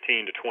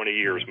 15 to 20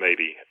 years,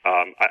 maybe.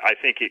 I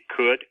think it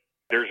could.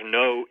 There's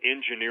no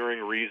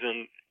engineering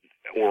reason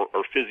or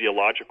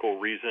physiological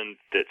reason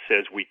that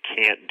says we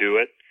can't do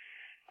it.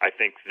 I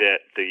think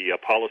that the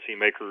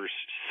policymakers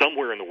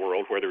somewhere in the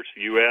world, whether it's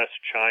the U.S.,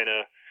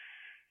 China,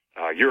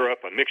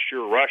 Europe, a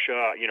mixture,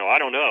 Russia, I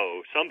don't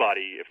know,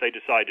 somebody, if they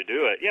decide to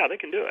do it, they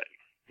can do it.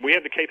 We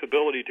have the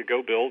capability to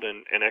go build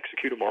and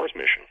execute a Mars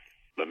mission.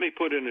 Let me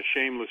put in a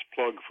shameless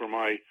plug for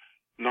my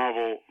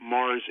novel,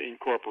 Mars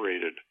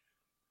Incorporated.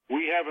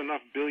 We have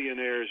enough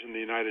billionaires in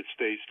the United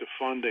States to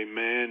fund a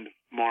manned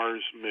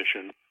Mars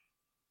mission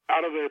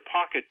out of their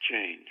pocket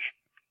change.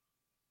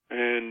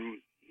 And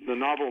the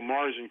novel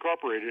Mars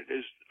Incorporated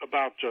is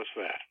about just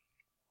that,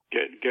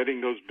 getting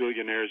those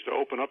billionaires to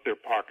open up their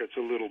pockets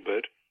a little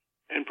bit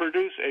and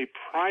produce a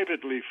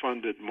privately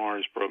funded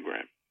Mars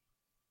program.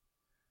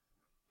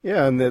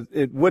 Yeah, and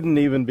it wouldn't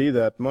even be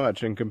that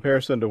much in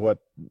comparison to what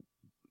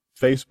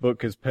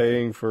Facebook is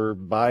paying for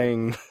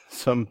buying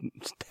some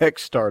tech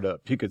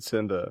startup. You could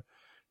send a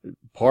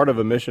part of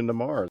a mission to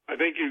Mars. I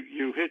think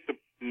you hit the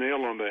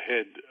nail on the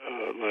head,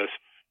 Les.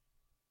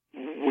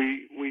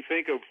 We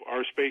think of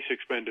our space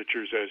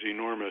expenditures as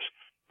enormous,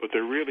 but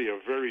they're really a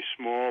very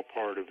small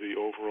part of the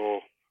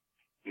overall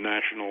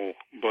national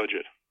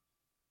budget.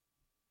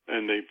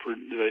 And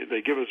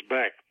they give us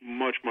back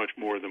much, much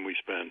more than we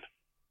spend.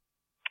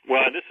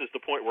 Well, and this is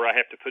the point where I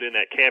have to put in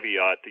that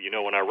caveat that,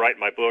 when I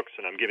write my books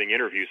and I'm giving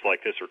interviews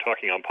like this or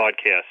talking on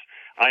podcasts,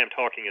 I am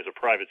talking as a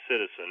private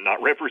citizen, not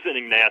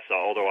representing NASA,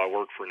 although I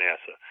work for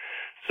NASA.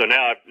 So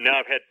now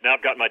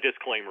I've got my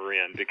disclaimer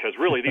in, because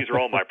really these are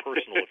all my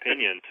personal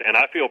opinions, and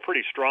I feel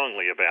pretty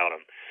strongly about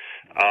them.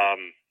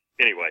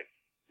 Anyway,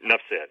 enough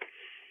said.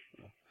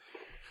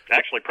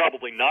 Actually,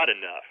 probably not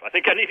enough. I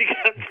think I need to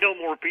tell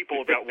more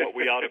people about what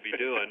we ought to be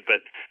doing,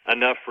 but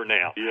enough for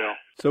now. Yeah.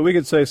 So we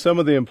could say some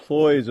of the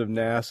employees of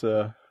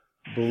NASA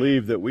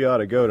believe that we ought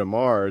to go to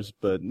Mars,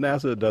 but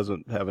NASA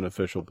doesn't have an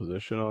official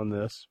position on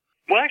this.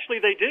 Well, actually,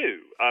 they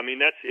do. I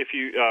mean,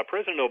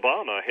 President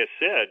Obama has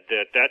said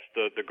that that's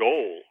the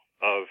goal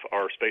of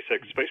our space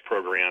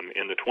program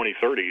in the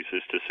 2030s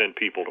is to send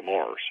people to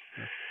Mars.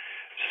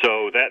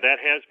 So that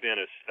has been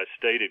a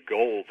stated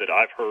goal that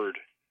I've heard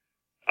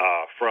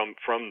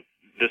from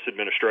this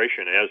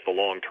administration as the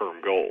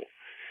long-term goal.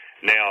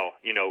 Now,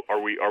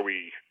 are we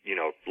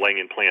laying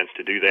in plans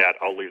to do that?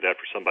 I'll leave that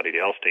for somebody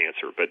else to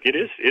answer. But it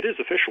is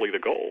officially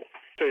the goal.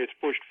 It's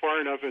pushed far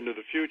enough into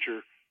the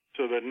future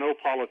so that no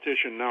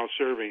politician now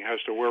serving has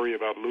to worry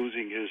about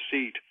losing his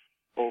seat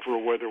over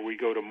whether we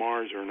go to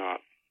Mars or not.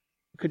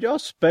 Could y'all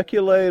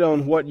speculate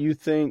on what you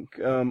think?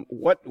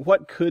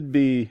 What could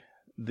be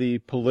the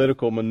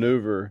political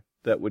maneuver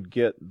that would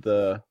get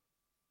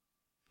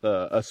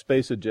a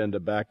space agenda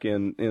back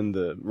in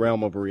the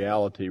realm of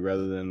reality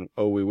rather than,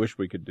 we wish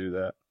we could do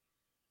that?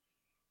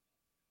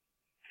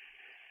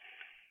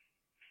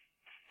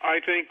 I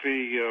think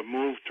the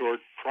move toward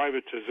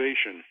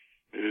privatization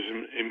is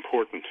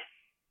important.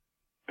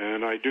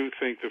 And I do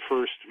think the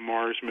first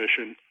Mars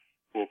mission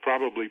will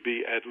probably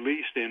be, at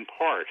least in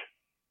part,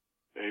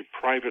 a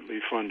privately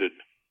funded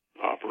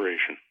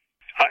operation.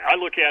 I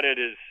look at it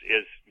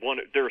as one.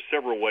 There are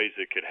several ways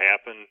it could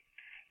happen.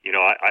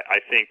 I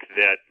think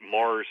that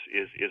Mars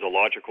is a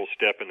logical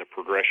step in the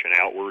progression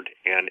outward,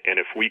 and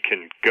if we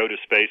can go to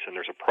space and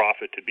there's a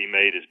profit to be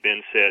made, as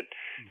Ben said,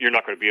 you're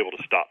not going to be able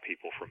to stop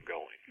people from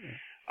going.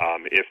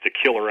 If the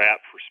killer app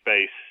for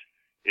space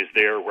is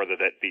there, whether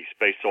that be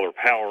space solar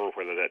power,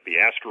 whether that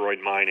be asteroid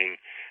mining,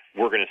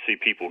 we're going to see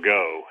people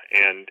go,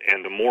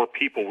 and the more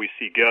people we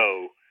see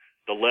go,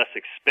 the less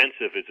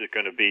expensive is it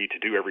going to be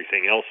to do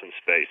everything else in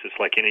space. It's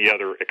like any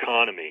other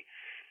economy.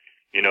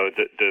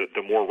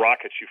 The more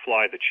rockets you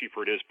fly, the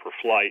cheaper it is per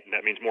flight, and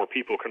that means more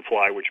people can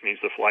fly, which means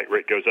the flight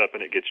rate goes up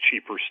and it gets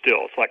cheaper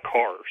still. It's like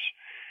cars.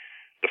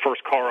 The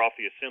first car off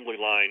the assembly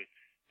line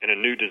in a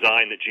new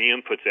design that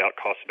GM puts out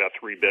costs about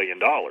 $3 billion,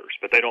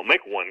 but they don't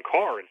make one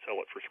car and sell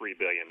it for $3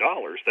 billion.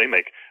 They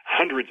make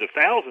hundreds of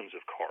thousands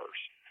of cars,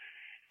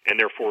 and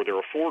therefore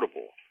they're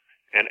affordable.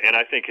 And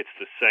I think it's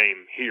the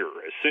same here.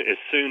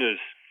 As soon as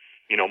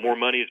more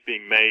money is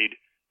being made,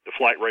 the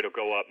flight rate will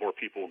go up, more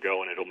people will go,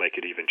 and it'll make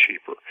it even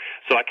cheaper.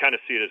 So I kind of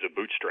see it as a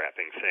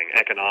bootstrapping thing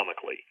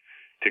economically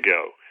to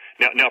go.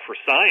 Now for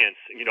science,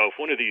 if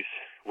one of these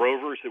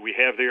rovers that we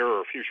have there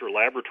or a future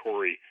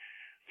laboratory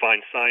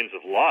finds signs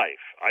of life,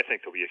 I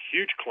think there'll be a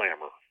huge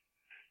clamor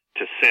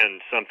to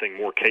send something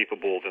more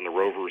capable than the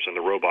rovers and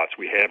the robots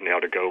we have now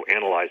to go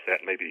analyze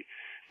that, and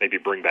maybe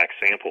bring back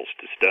samples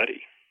to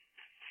study.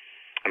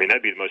 I mean,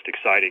 that'd be the most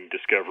exciting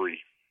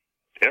discovery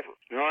ever.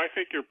 No, I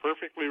think you're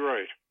perfectly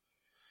right.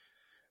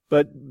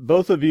 But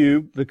both of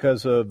you,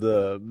 because of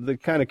the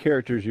kind of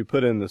characters you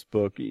put in this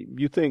book,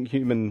 you think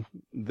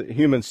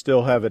humans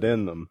still have it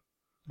in them,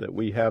 that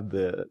we have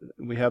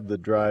the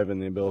drive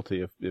and the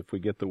ability if we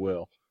get the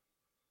will.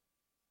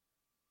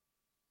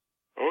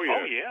 Oh yeah.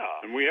 Oh yeah.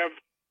 And we have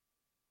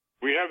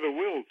the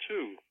will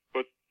too,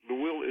 but the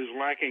will is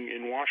lacking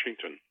in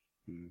Washington.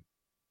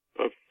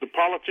 The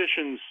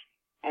politicians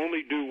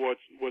only do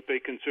what they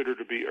consider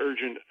to be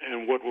urgent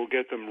and what will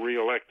get them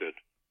reelected.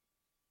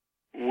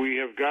 We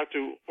have got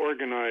to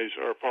organize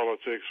our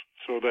politics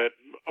so that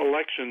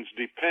elections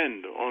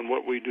depend on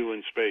what we do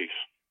in space.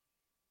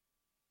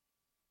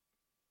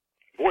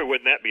 Boy,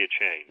 wouldn't that be a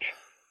change?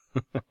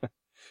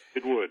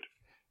 It would.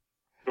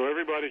 So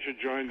everybody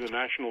should join the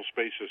National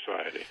Space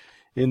Society.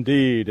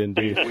 Indeed.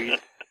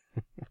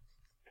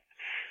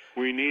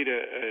 We need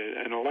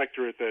an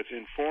electorate that's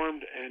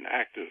informed and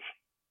active.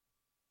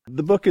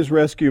 The book is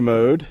Rescue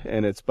Mode,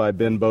 and it's by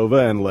Ben Bova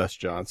and Les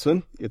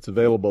Johnson. It's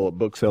available at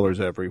booksellers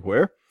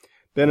everywhere.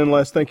 Ben and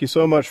Les, thank you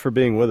so much for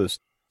being with us.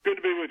 Good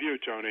to be with you,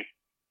 Tony.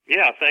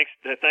 Yeah,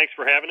 thanks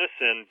for having us,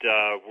 and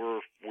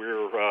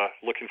we're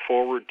looking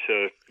forward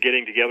to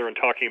getting together and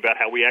talking about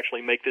how we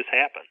actually make this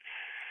happen.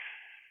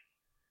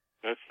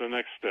 That's the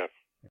next step.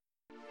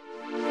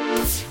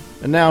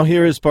 And now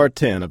here is part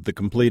 10 of the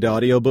complete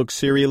audiobook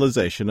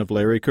serialization of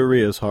Larry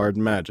Correia's Hard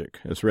Magic,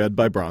 as read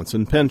by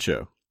Bronson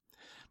Pinchot.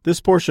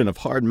 This portion of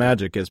Hard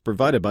Magic is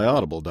provided by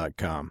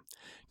Audible.com.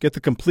 Get the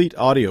complete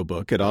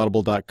audiobook at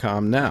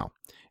Audible.com now.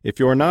 If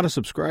you are not a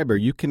subscriber,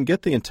 you can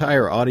get the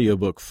entire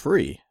audiobook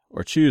free,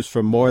 or choose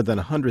from more than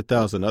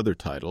 100,000 other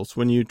titles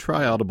when you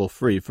try Audible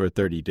free for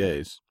 30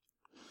 days.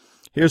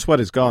 Here's what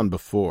has gone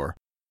before.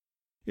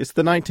 It's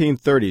the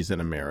 1930s in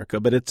America,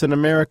 but it's an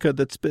America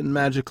that's been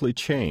magically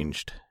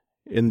changed.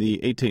 In the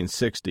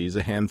 1860s,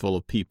 a handful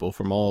of people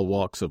from all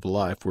walks of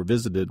life were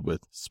visited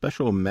with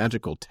special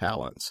magical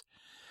talents.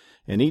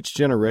 In each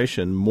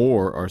generation,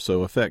 more are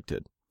so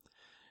affected.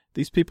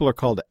 These people are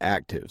called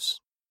actives.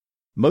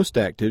 Most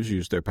actives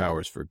use their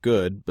powers for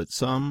good, but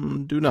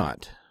some do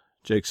not.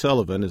 Jake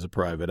Sullivan is a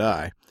private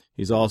eye.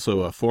 He's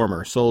also a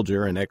former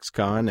soldier, an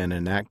ex-con, and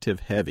an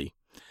active heavy.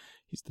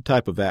 He's the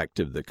type of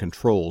active that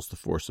controls the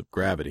force of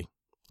gravity.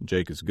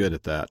 Jake is good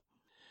at that.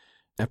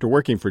 After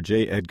working for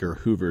J. Edgar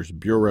Hoover's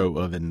Bureau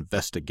of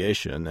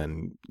Investigation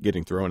and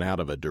getting thrown out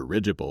of a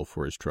dirigible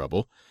for his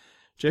trouble,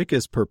 Jake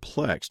is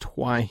perplexed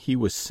why he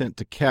was sent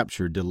to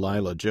capture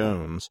Delilah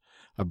Jones,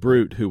 a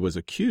brute who was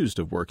accused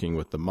of working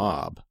with the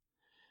mob.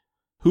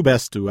 Who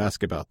best to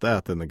ask about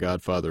that than the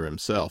Godfather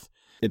himself?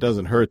 It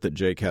doesn't hurt that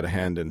Jake had a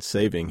hand in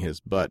saving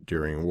his butt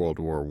during World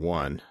War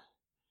I.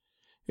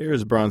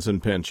 Here's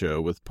Bronson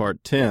Pinchot with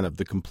Part 10 of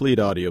the complete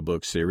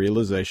audiobook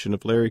serialization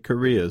of Larry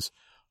Correia's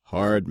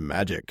Hard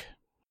Magic.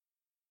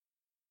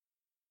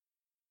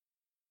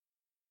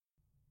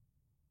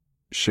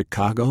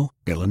 Chicago,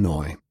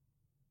 Illinois.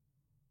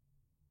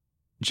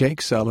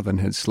 Jake Sullivan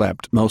had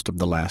slept most of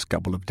the last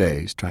couple of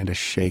days trying to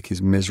shake his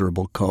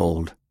miserable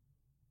cold.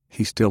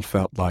 He still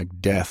felt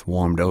like death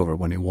warmed over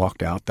when he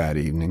walked out that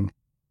evening.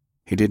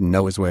 He didn't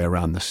know his way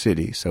around the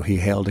city, so he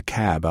hailed a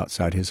cab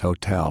outside his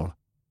hotel.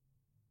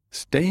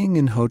 Staying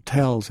in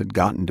hotels had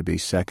gotten to be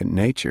second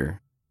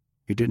nature.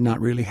 He did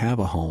not really have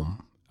a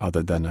home,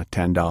 other than a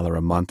 $10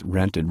 a month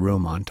rented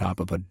room on top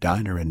of a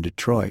diner in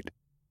Detroit.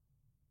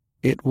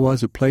 It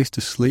was a place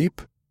to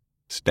sleep,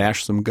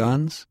 stash some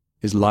guns,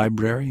 his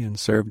library, and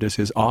served as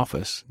his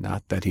office,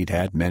 not that he'd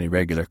had many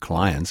regular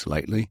clients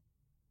lately.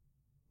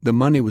 The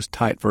money was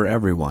tight for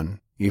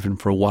everyone, even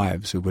for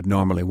wives who would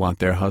normally want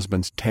their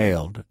husbands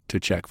tailed to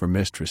check for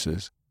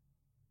mistresses.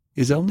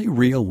 His only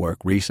real work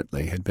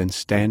recently had been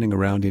standing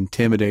around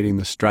intimidating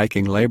the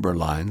striking labor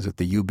lines at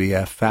the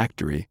UBF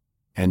factory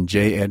and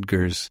J.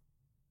 Edgar's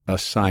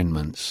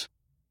assignments.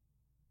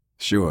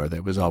 Sure,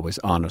 there was always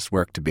honest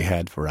work to be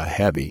had for a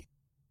heavy.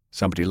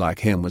 Somebody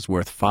like him was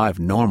worth 5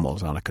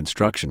 normals on a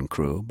construction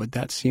crew, but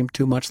that seemed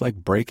too much like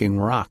breaking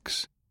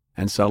rocks,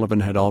 and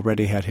Sullivan had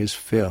already had his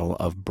fill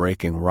of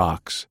breaking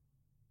rocks.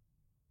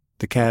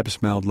 The cab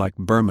smelled like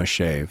Burma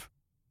shave.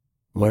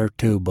 "Where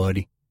to,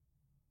 buddy?"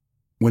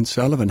 When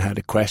Sullivan had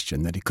a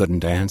question that he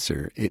couldn't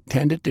answer, it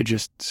tended to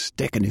just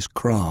stick in his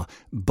craw,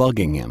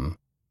 bugging him,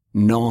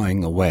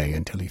 gnawing away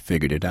until he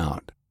figured it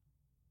out.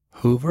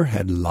 Hoover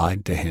had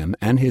lied to him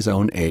and his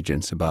own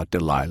agents about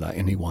Delilah,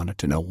 and he wanted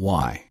to know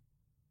why.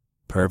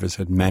 Purvis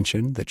had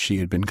mentioned that she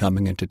had been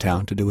coming into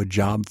town to do a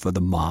job for the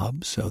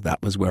mob, so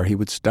that was where he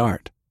would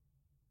start.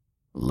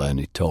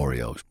 Lenny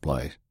Torrio's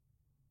place.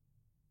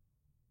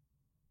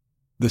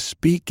 The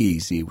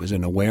Speakeasy was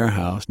in a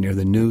warehouse near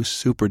the new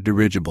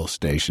superdirigible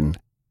station.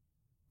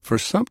 For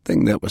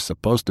something that was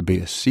supposed to be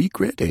a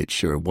secret, it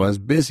sure was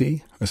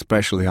busy,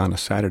 especially on a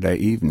Saturday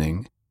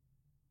evening.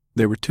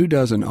 There were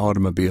 24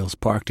 automobiles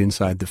parked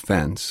inside the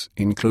fence,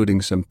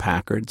 including some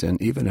Packards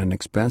and even an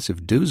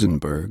expensive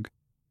Duesenberg.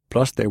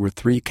 Plus there were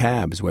 3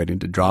 cabs waiting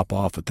to drop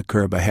off at the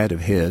curb ahead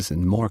of his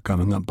and more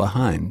coming up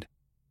behind.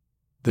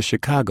 The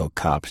Chicago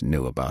cops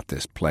knew about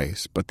this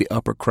place, but the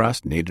upper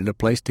crust needed a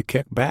place to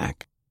kick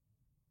back.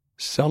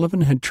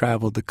 Sullivan had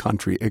traveled the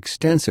country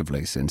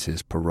extensively since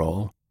his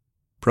parole.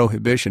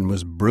 Prohibition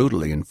was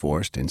brutally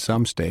enforced in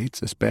some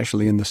states,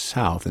 especially in the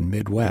South and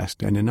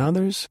Midwest, and in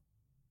others,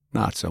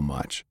 not so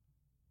much.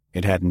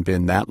 It hadn't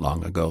been that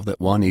long ago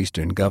that one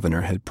Eastern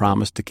governor had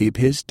promised to keep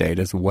his state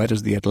as wet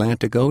as the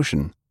Atlantic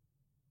Ocean.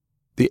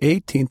 The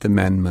 18th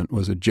Amendment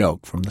was a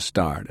joke from the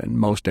start, and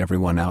most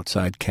everyone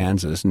outside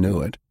Kansas knew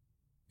it.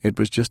 It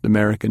was just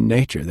American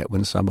nature that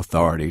when some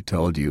authority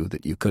told you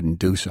that you couldn't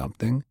do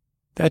something,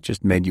 that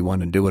just made you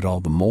want to do it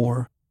all the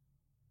more.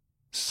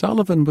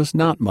 Sullivan was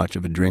not much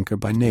of a drinker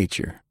by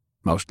nature,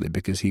 mostly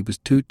because he was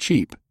too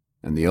cheap,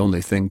 and the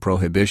only thing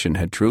Prohibition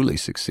had truly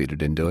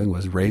succeeded in doing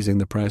was raising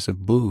the price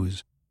of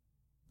booze.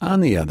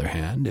 On the other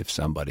hand, if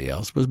somebody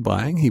else was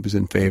buying, he was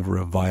in favor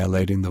of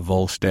violating the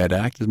Volstead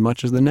Act as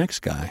much as the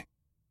next guy.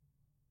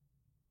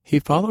 He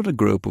followed a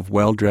group of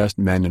well-dressed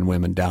men and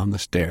women down the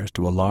stairs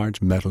to a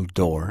large metal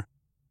door.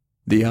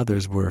 The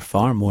others were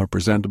far more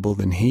presentable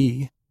than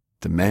he,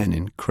 the men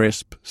in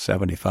crisp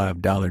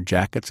 $75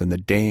 jackets and the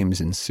dames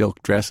in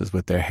silk dresses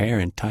with their hair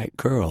in tight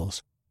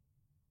curls.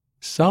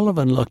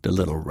 Sullivan looked a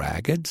little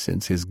ragged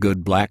since his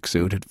good black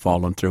suit had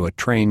fallen through a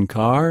train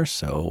car,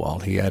 so all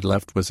he had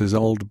left was his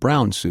old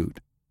brown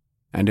suit.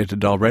 and it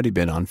had already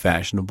been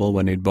unfashionable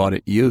when he'd bought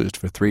it used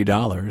for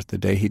 $3 the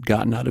day he'd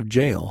gotten out of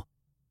jail.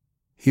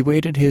 He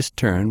waited his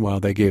turn while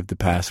they gave the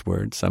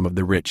password, some of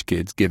the rich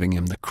kids giving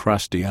him the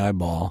crusty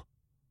eyeball.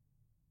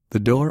 The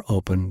door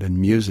opened and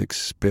music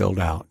spilled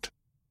out.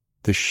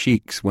 The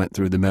sheiks went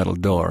through the metal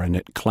door, and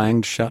it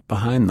clanged shut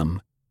behind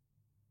them.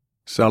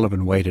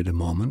 Sullivan waited a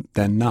moment,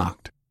 then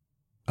knocked.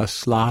 A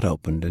slot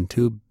opened, and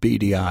two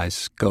beady eyes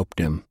scoped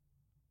him.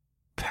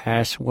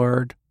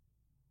 "Password?"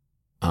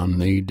 "I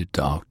need to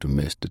talk to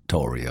Mr.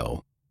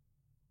 Torrio."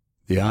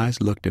 The eyes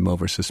looked him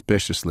over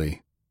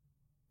suspiciously.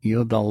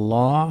 "You the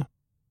law?"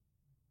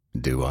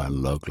 "Do I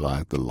look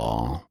like the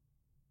law?"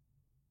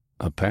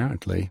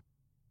 "Apparently."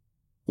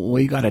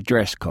 "We got a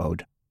dress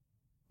code."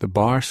 The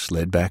bar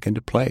slid back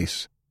into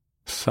place.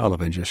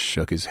 Sullivan just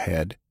shook his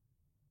head.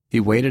 He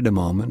waited a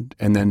moment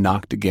and then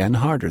knocked again,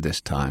 harder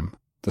this time.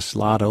 The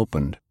slot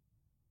opened.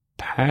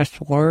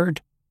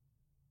 "Password?"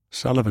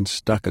 Sullivan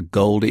stuck a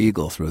gold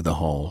eagle through the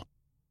hole.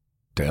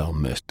 "Tell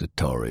Mr.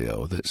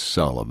 Torrio that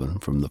Sullivan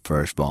from the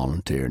 1st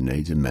Volunteer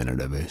needs a minute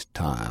of his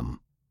time."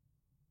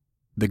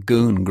 The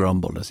goon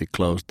grumbled as he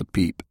closed the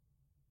peep.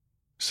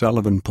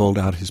 Sullivan pulled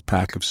out his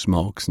pack of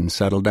smokes and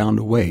settled down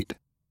to wait.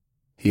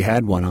 He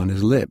had one on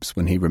his lips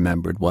when he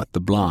remembered what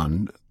the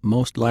blonde,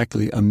 most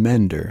likely a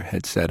mender,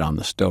 had said on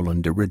the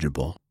stolen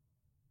dirigible.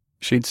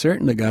 She'd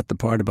certainly got the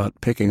part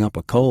about picking up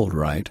a cold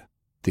right.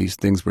 These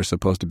things were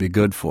supposed to be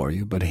good for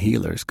you, but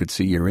healers could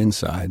see your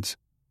insides.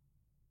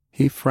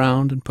 He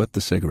frowned and put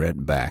the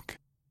cigarette back.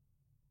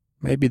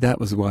 Maybe that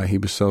was why he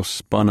was so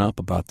spun up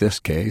about this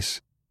case.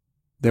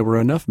 There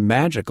were enough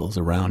magicals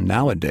around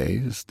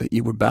nowadays that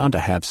you were bound to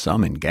have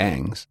some in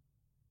gangs.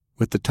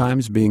 With the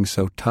times being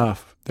so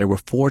tough, there were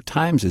 4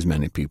 times as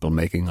many people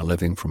making a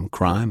living from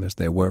crime as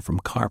there were from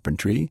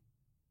carpentry,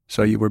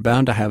 so you were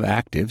bound to have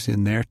actives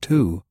in there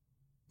too.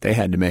 They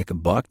had to make a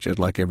buck just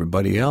like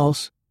everybody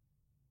else.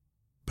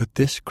 But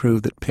this crew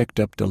that picked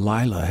up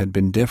Delilah had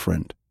been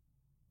different.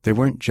 They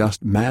weren't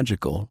just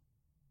magical.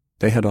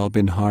 They had all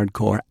been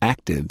hardcore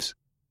actives.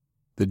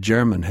 The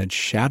German had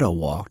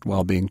shadow-walked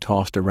while being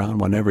tossed around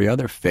when every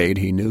other fade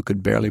he knew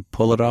could barely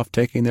pull it off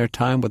taking their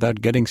time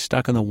without getting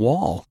stuck in the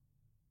wall.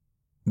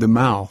 The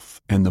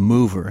mouth and the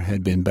mover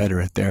had been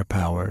better at their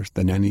powers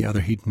than any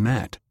other he'd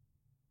met.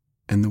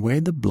 And the way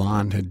the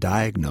blonde had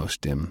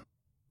diagnosed him,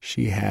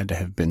 she had to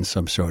have been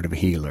some sort of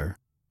healer.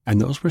 And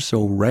those were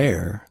so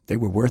rare, they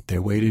were worth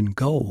their weight in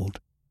gold.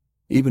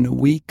 Even a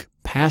weak,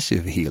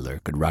 passive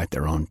healer could write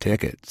their own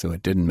ticket, so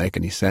it didn't make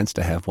any sense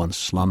to have one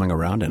slumming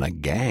around in a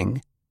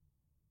gang.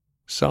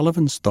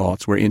 Sullivan's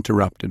thoughts were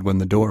interrupted when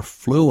the door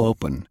flew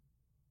open.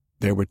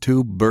 There were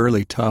 2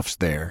 burly toughs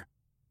there.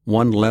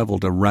 One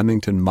leveled a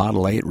Remington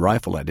Model 8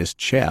 rifle at his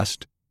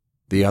chest.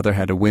 The other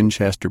had a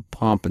Winchester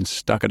pump and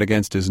stuck it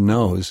against his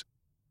nose.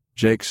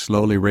 Jake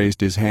slowly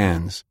raised his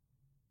hands.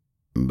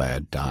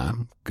 "Bad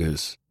time,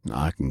 'cause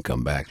I can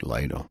come back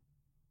later."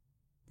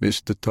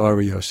 "Mr.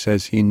 Torrio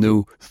says he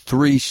knew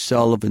 3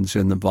 Sullivans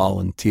in the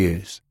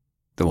Volunteers,"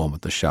 the one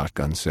with the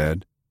shotgun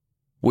said.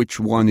 "Which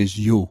one is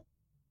you?"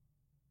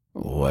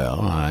 "Well,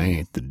 I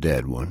ain't the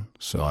dead one,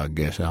 so I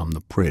guess I'm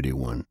the pretty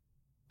one,"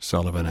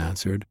 Sullivan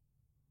answered.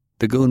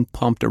 The goon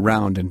pumped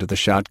around into the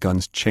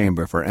shotgun's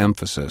chamber for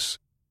emphasis.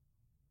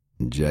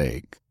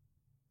 "Jake.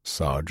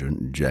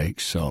 Sergeant Jake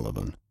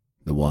Sullivan,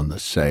 the one that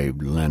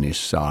saved Lenny's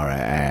sorry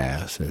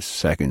ass, his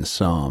second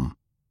son."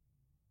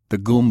 The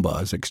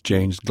Goombas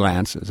exchanged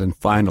glances, and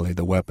finally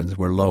the weapons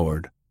were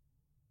lowered.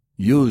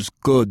 "You's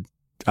good.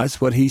 That's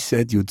what he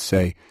said you'd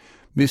say.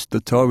 Mr.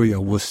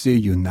 Torrio will see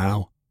you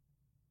now."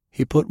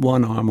 He put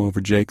one arm over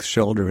Jake's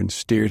shoulder and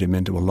steered him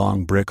into a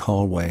long brick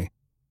hallway.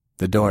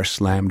 The door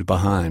slammed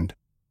behind.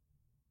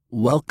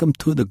 "Welcome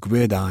to the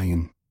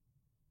gridiron."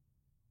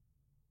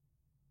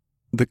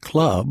 The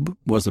club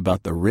was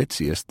about the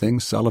ritziest thing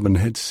Sullivan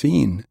had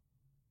seen.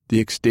 The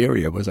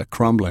exterior was a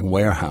crumbling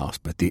warehouse,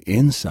 but the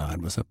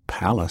inside was a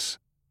palace.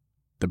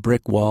 The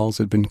brick walls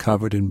had been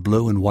covered in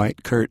blue and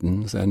white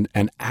curtains, and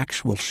an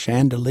actual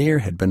chandelier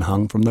had been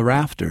hung from the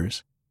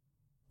rafters.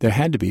 There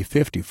had to be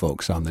 50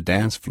 folks on the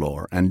dance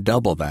floor, and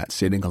double that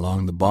sitting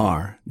along the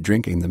bar,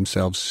 drinking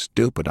themselves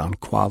stupid on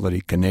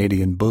quality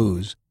Canadian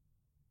booze.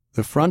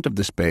 The front of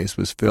the space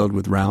was filled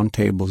with round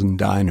tables and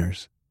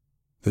diners.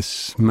 The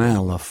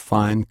smell of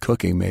fine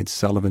cooking made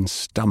Sullivan's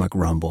stomach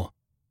rumble.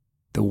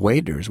 The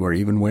waiters were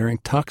even wearing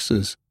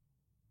tuxes.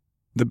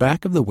 The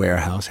back of the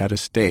warehouse had a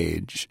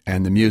stage,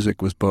 and the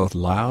music was both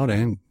loud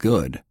and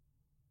good.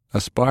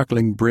 A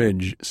sparkling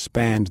bridge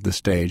spanned the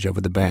stage over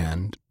the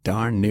band,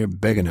 darn near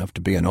big enough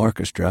to be an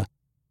orchestra,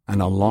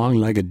 and a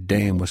long-legged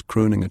dame was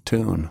crooning a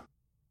tune.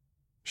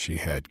 She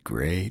had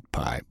great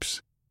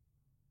pipes.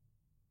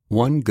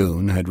 One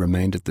goon had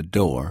remained at the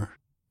door,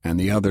 and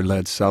the other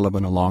led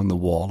Sullivan along the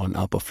wall and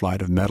up a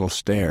flight of metal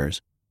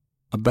stairs.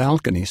 A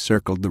balcony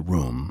circled the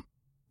room,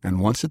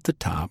 and once at the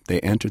top they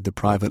entered the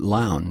private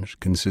lounge,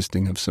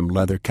 consisting of some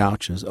leather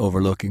couches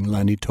overlooking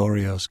Lenny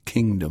Torrio's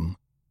kingdom.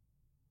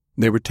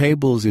 There were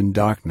tables in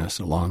darkness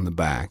along the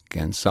back,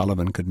 and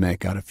Sullivan could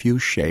make out a few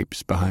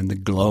shapes behind the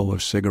glow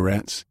of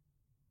cigarettes.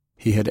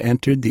 He had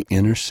entered the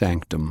inner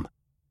sanctum.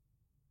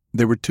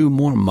 There were 2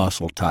 more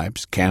muscle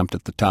types camped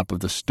at the top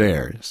of the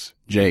stairs.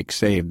 Jake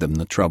saved them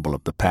the trouble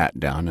of the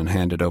pat-down and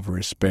handed over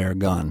his spare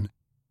gun.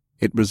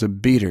 It was a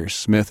beater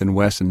Smith &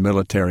 Wesson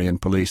Military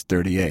and Police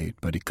 .38,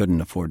 but he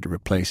couldn't afford to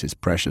replace his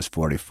precious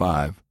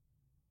 .45.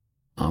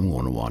 "I'm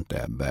going to want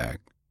that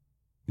back,"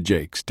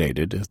 Jake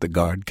stated as the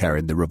guard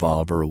carried the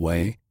revolver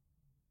away.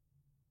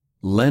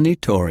 Lenny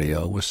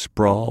Torrio was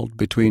sprawled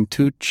between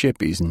 2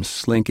 chippies in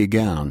slinky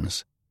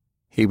gowns.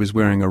 He was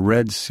wearing a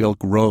red silk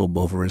robe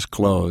over his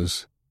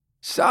clothes.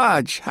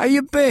 "Sarge, how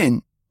you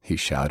been?" he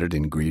shouted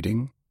in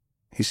greeting.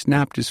 He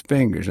snapped his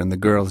fingers and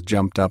the girls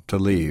jumped up to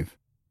leave.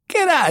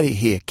 "Get out of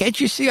here! Can't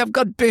you see I've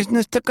got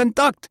business to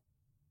conduct?"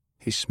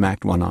 He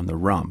smacked one on the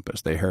rump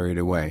as they hurried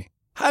away.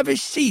 "Have a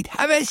seat!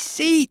 Have a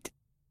seat!"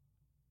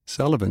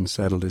 Sullivan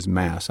settled his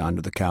mass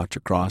onto the couch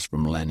across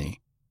from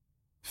Lenny.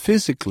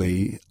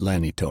 Physically,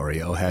 Lenny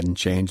Torrio hadn't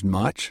changed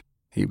much.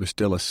 He was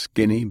still a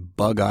skinny,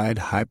 bug-eyed,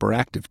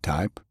 hyperactive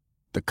type.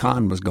 The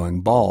con was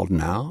going bald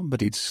now,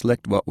 but he'd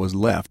slicked what was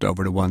left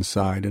over to one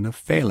side in a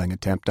failing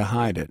attempt to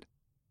hide it.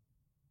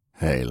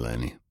 "Hey,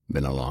 Lenny,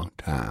 been a long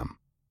time."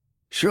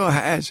 "Sure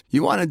has.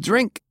 You want a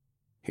drink?"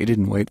 He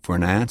didn't wait for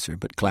an answer,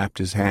 but clapped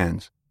his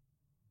hands.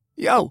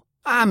 "Yo,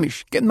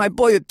 Amish, get my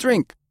boy a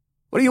drink.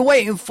 What are you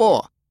waiting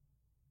for?"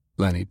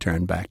 Lenny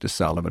turned back to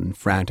Sullivan and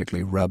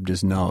frantically rubbed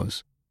his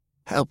nose.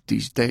 "Help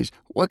these days.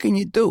 What can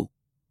you do?"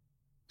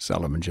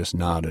 Sullivan just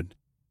nodded.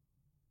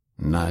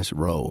 "Nice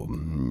robe.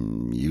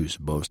 You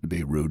supposed to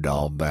be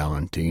Rudolph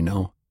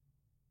Valentino?"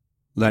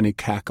 Lenny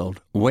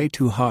cackled, way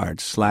too hard,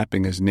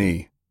 slapping his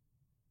knee.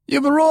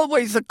 "You were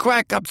always a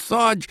crack-up,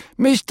 Sarge.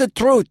 Mr.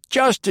 Truth,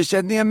 justice,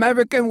 and the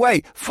American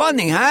way.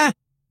 Funny, huh?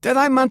 That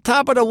I'm on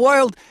top of the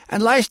world,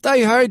 and last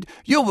I heard,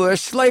 you were a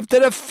slave to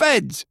the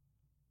feds."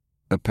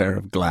 A pair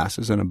of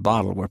glasses and a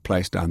bottle were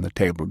placed on the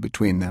table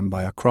between them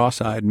by a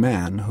cross-eyed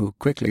man who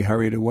quickly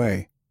hurried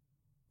away.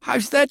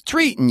 "How's that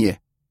treating you?"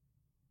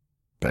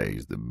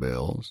 "Pays the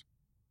bills."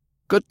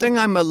 "Good thing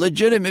I'm a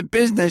legitimate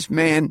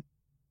businessman."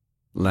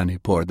 Lenny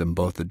poured them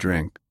both a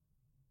drink.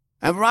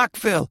 "And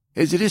Rockville,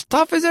 is it as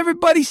tough as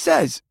everybody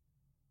says?"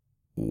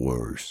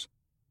 "Worse."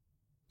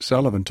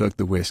 Sullivan took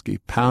the whiskey,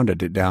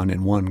 pounded it down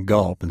in one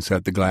gulp, and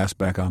set the glass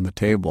back on the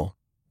table.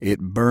 It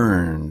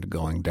burned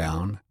going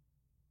down.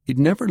 He'd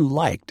never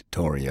liked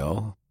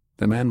Torrio.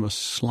 The man was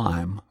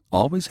slime,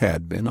 always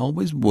had been,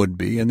 always would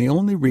be, and the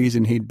only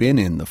reason he'd been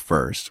in the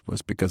first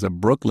was because a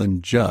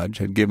Brooklyn judge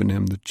had given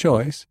him the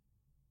choice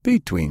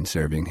between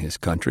serving his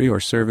country or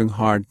serving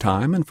hard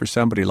time, and for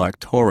somebody like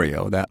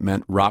Torrio, that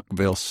meant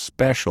Rockville's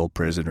special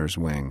prisoners'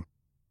 wing.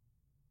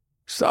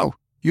 "So,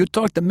 you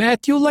talked to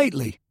Matthew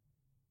lately?"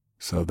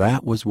 So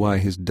that was why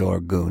his door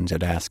goons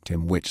had asked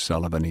him which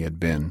Sullivan he had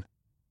been.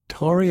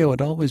 Torrio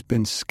had always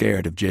been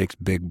scared of Jake's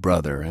big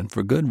brother, and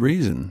for good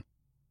reason.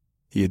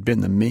 He had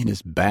been the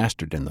meanest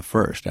bastard in the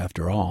first,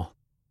 after all.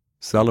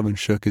 Sullivan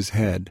shook his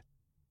head.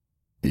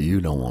 "You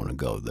don't want to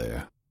go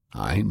there.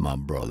 I ain't my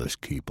brother's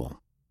keeper."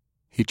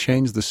 He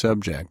changed the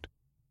subject.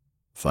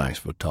 "Thanks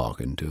for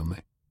talking to me."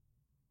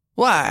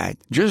 "What?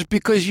 Just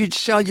because you'd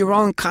sell your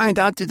own kind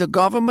out to the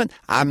government,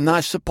 I'm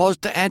not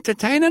supposed to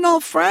entertain an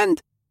old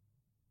friend?"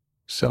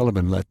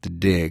 Sullivan let the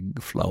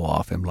dig flow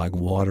off him like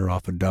water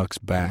off a duck's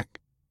back.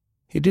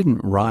 He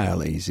didn't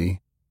rile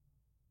easy.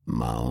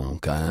 "My own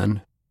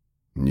kind?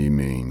 You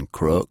mean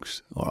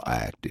crooks or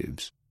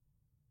actives?"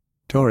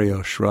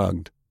 Torrio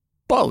shrugged.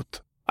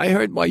 "Both. I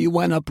heard why you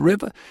went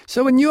upriver,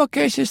 so in your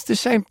case it's the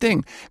same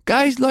thing.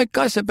 Guys like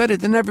us are better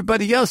than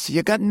everybody else, so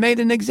you got made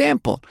an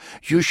example.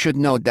 You should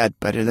know that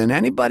better than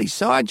anybody,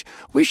 Sarge.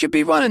 We should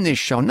be running this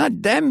show,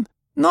 not them.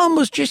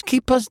 Normals just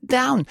keep us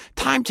down.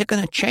 Times are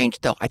going to change,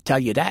 though, I tell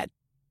you that."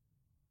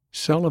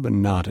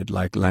 Sullivan nodded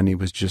like Lenny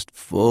was just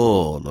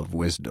full of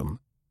wisdom.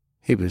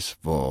 He was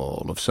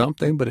full of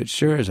something, but it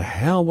sure as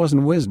hell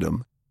wasn't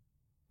wisdom.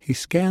 He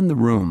scanned the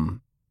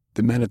room.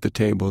 The men at the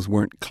tables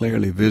weren't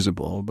clearly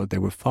visible, but they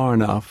were far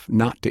enough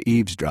not to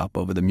eavesdrop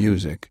over the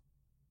music.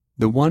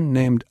 The one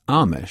named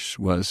Amish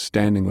was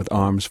standing with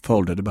arms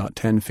folded about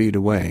 10 feet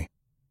away.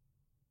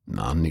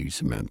 "I need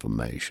some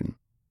information."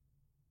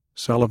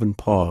 Sullivan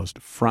paused,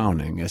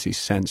 frowning as he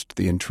sensed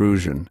the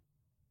intrusion.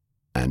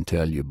 "And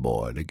tell your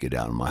boy to get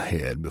out of my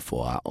head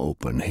before I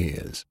open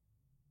his."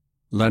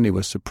 Lenny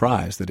was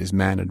surprised that his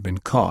man had been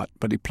caught,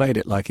 but he played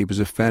it like he was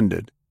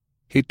offended.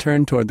 He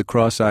turned toward the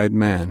cross-eyed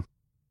man.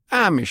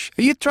 "Amish,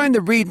 are you trying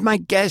to read my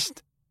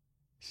guest?"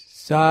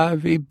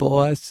 "Sorry,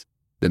 boss,"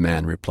 the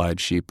man replied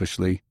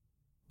sheepishly.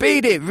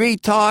 "Beat it,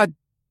 retard!"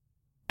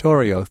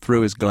 Torrio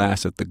threw his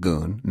glass at the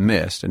goon,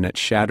 missed, and it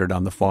shattered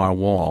on the far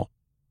wall.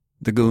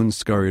 The goon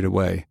scurried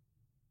away.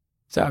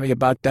 "Sorry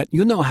about that.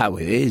 You know how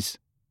it is."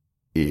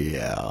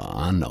 "Yeah,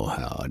 I know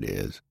how it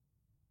is."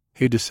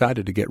 He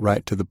decided to get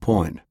right to the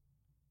point.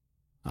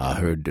 "I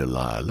heard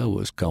Delilah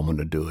was coming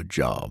to do a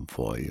job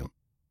for you."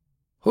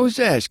 "Who's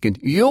asking,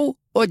 you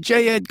or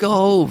J. Edgar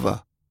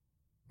Hoover?"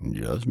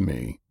 "Just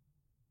me."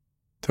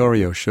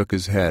 Torrio shook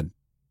his head.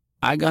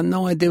 "I got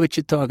no idea what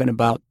you're talking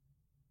about."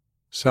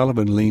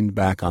 Sullivan leaned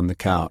back on the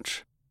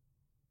couch.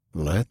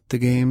 Let the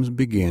games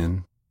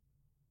begin.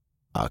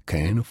 I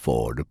can't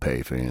afford to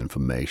pay for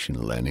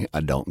information, Lenny.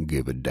 I don't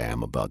give a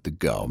damn about the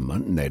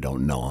government, and they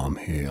don't know I'm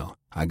here.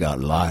 I got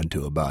lied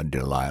to about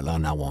Delilah,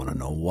 and I want to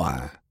know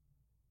why.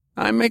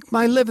 I make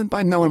my living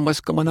by knowing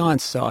what's going on,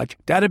 Sarge.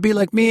 That'd be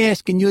like me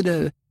asking you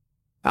to,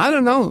 I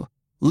don't know,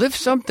 lift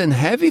something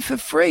heavy for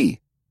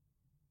free.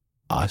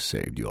 I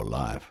saved your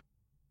life.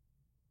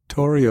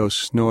 Torrio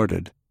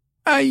snorted.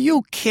 Are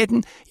you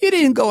kidding? You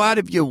didn't go out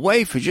of your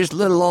way for just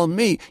little old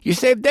me. You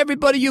saved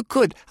everybody you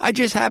could. I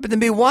just happened to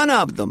be one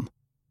of them.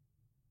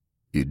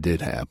 You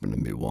did happen to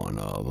be one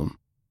of them,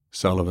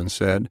 Sullivan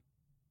said.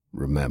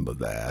 Remember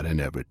that, and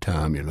every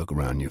time you look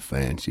around your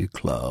fancy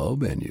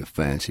club and your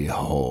fancy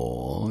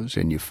halls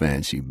and your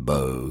fancy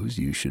beaux,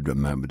 you should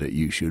remember that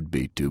you should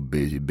be too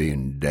busy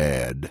being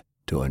dead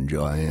to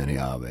enjoy any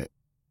of it.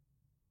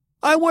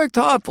 I worked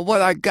hard for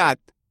what I got.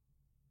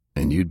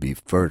 And you'd be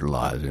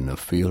fertilizing a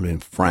field in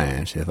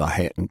France if I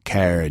hadn't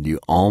carried you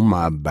on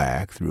my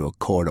back through a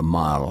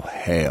quarter-mile of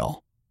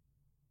hell.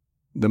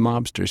 The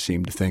mobster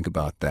seemed to think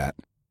about that.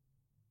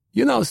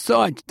 You know,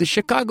 Sarge, the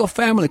Chicago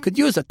family could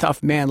use a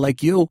tough man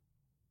like you.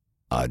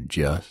 I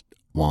just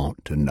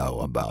want to know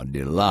about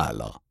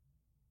Delilah.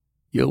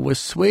 You were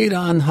sweet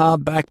on her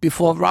back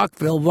before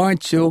Rockville,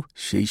 weren't you?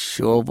 She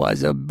sure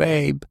was a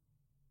babe.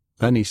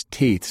 Lenny's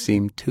teeth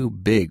seemed too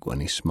big when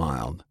he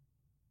smiled.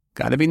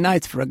 Gotta be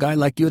nice for a guy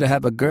like you to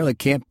have a girl he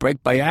can't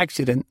break by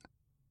accident.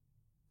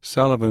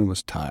 Sullivan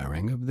was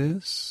tiring of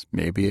this.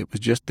 Maybe it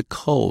was just the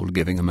cold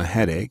giving him a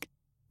headache,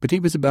 but he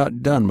was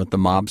about done with the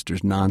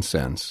mobster's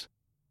nonsense.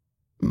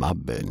 My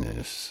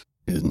business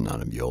is none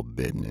of your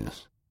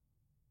business.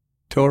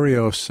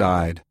 Torrio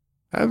sighed.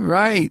 All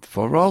right,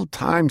 for old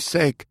time's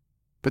sake.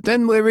 But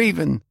then we're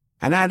even,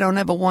 and I don't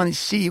ever want to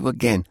see you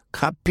again.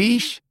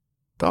 Capiche?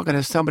 Talking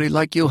to somebody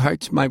like you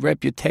hurts my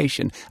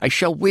reputation. I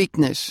show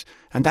weakness,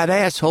 and that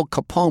asshole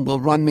Capone will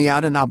run me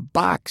out in a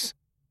box.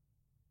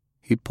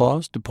 He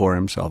paused to pour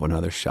himself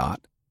another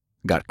shot,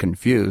 got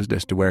confused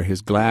as to where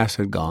his glass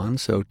had gone,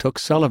 so took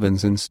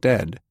Sullivan's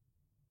instead.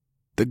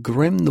 The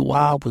Grim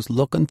Noir was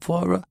looking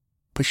for her,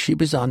 but she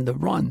was on the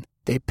run.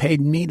 They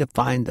paid me to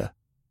find her.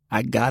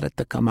 I got her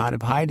to come out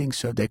of hiding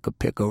so they could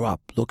pick her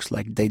up. Looks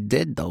like they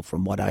did, though,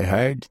 from what I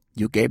heard.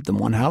 You gave them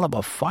one hell of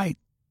a fight.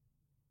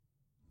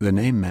 The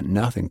name meant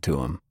nothing to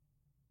him.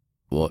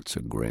 What's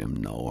a Grim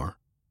Noir?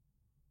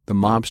 The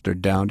mobster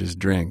downed his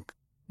drink.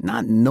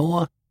 Not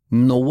Noir,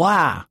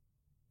 Noir.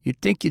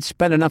 You'd think you'd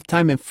spend enough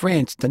time in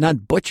France to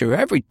not butcher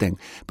everything,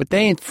 but they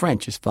ain't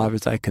French as far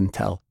as I can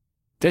tell.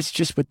 That's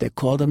just what they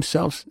call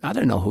themselves. I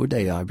don't know who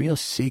they are, real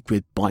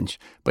secret bunch,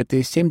 but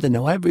they seem to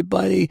know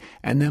everybody,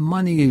 and their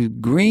money is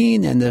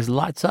green, and there's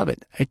lots of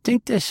it. I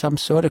think there's some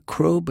sort of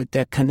crew, but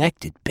they're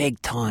connected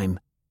big time.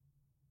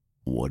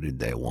 What did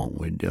they want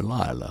with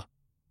Delilah?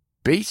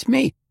 Beats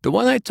me. The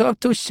one I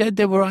talked to said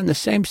they were on the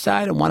same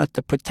side and wanted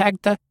to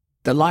protect her.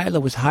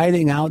 Delilah was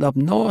hiding out up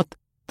north.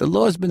 The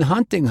law's been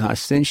hunting her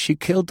since she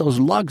killed those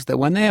lugs that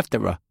went after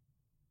her.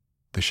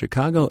 The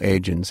Chicago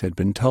agents had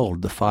been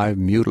told the 5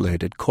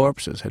 mutilated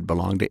corpses had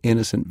belonged to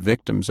innocent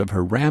victims of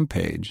her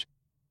rampage.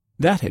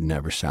 That had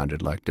never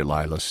sounded like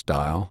Delilah's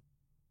style.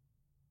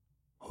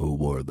 Who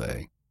were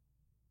they?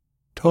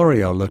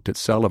 Torrio looked at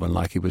Sullivan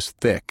like he was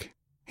thick.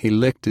 He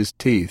licked his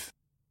teeth.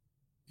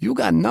 You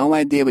got no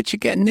idea what you're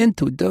getting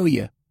into, do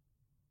you?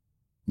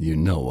 You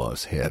know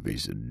us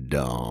heavies are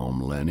dumb,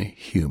 Lenny.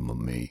 Humor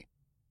me.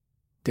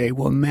 They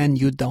were men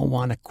you don't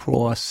want to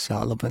cross,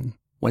 Sullivan.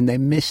 When they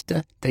missed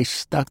her, they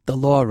stuck the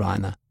law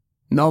on her.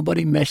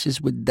 Nobody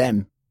messes with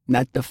them.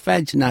 Not the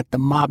feds, not the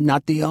mob,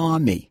 not the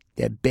army.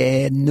 They're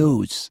bad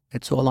news.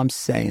 That's all I'm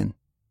saying.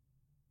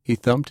 He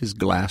thumped his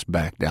glass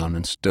back down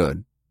and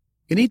stood.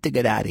 You need to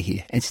get out of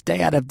here and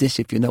stay out of this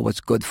if you know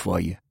what's good for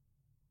you.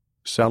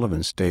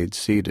 Sullivan stayed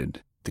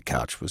seated. The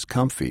couch was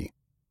comfy.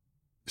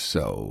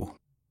 So,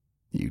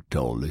 you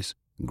told this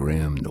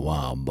Grim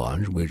Noir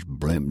bunch which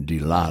blimp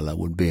Delilah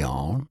would be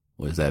on?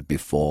 Was that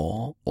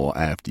before or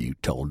after you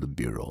told the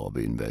Bureau of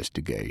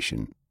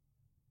Investigation?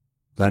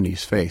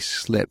 Lenny's face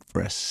slipped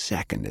for a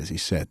second as he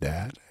said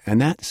that,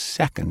 and that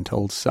second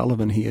told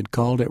Sullivan he had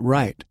called it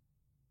right.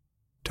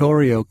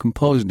 Torrio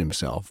composed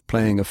himself,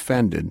 playing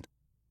offended.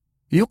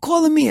 You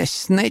calling me a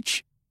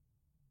snitch?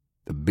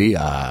 The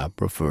B.I.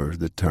 prefers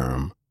the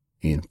term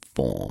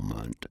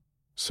informant.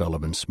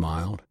 Sullivan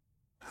smiled.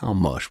 How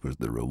much was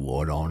the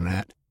reward on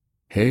that?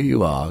 Here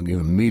you are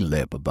giving me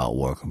lip about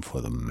working for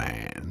the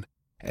man.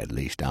 At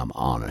least I'm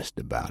honest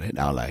about it.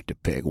 I like to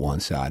pick one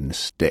side and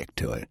stick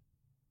to it.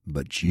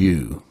 But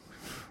you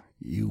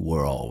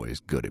were always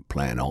good at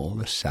playing all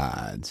the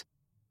sides.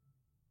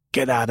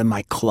 Get out of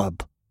my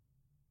club.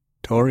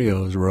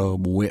 Torrio's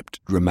robe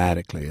whipped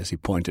dramatically as he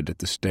pointed at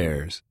the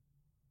stairs.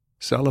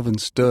 Sullivan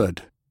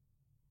stood.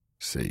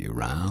 See you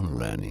around,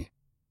 Lenny.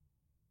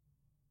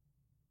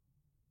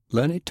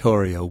 Lenny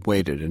Torrio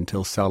waited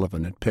until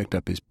Sullivan had picked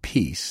up his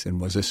piece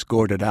and was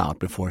escorted out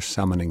before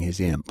summoning his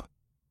imp.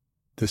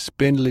 The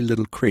spindly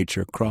little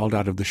creature crawled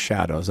out of the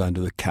shadows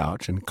under the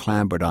couch and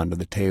clambered onto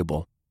the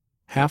table.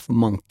 Half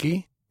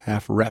monkey,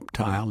 Half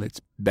reptile,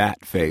 its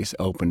bat face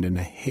opened in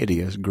a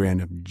hideous grin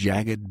of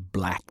jagged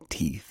black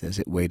teeth as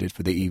it waited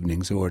for the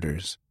evening's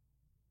orders.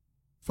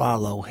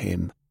 "Follow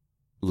him,"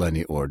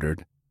 Lenny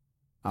ordered.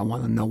 "I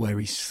want to know where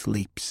he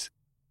sleeps."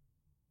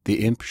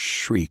 The imp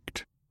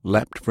shrieked,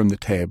 leapt from the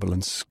table,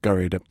 and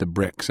scurried up the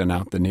bricks and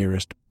out the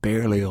nearest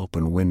barely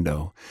open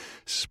window.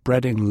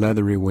 Spreading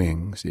leathery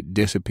wings, it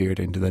disappeared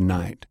into the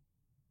night.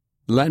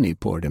 Lenny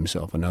poured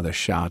himself another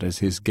shot as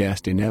his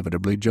guest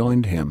inevitably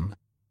joined him.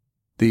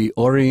 The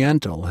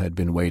Oriental had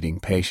been waiting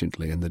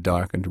patiently in the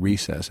darkened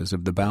recesses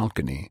of the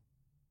balcony.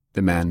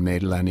 The man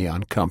made Lenny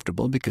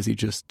uncomfortable because he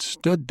just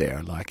stood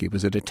there like he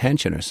was at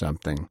attention or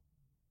something.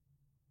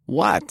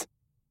 "What?"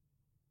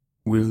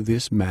 "Will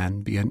this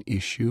man be an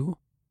issue?"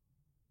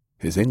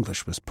 His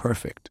English was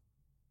perfect.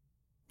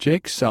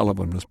 Jake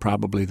Sullivan was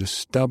probably the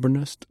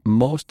stubbornest,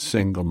 most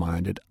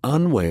single-minded,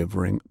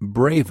 unwavering,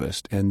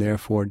 bravest, and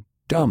therefore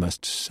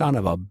dumbest son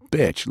of a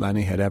bitch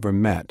Lenny had ever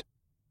met.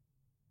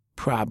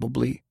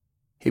 "Probably.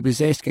 He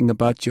was asking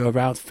about your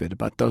outfit,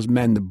 about those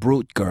men the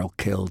brute girl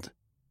killed."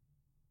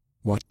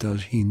 "What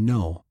does he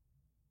know?"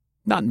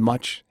 "Not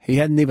much. He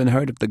hadn't even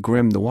heard of the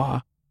Grim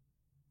Noir."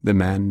 The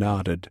man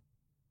nodded.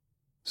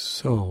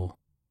 "So,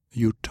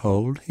 you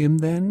told him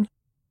then?"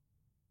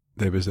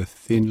 There was a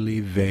thinly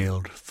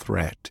veiled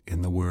threat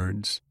in the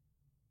words.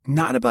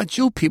 "Not about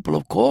you people,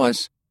 of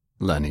course,"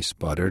 Lenny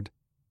sputtered.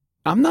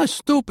 "I'm not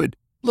stupid.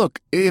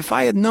 Look, if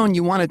I had known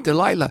you wanted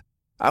Delilah,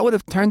 I would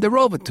have turned her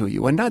over to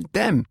you, and not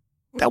them.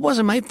 That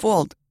wasn't my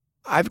fault.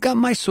 I've got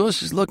my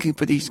sources looking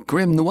for these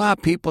Grim Noir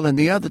people and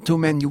the other two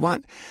men you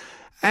want.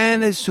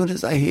 And as soon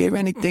as I hear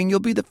anything,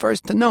 you'll be the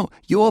first to know.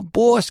 Your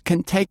boss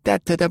can take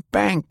that to the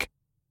bank."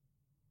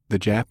 The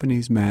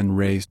Japanese man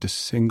raised a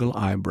single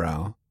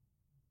eyebrow.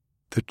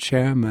 "The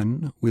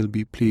chairman will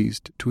be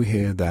pleased to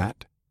hear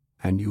that,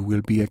 and you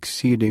will be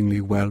exceedingly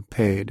well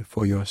paid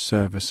for your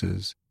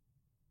services.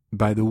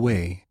 By the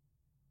way,"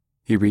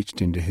 he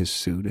reached into his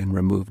suit and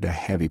removed a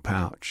heavy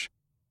pouch.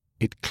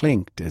 It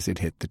clinked as it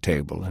hit the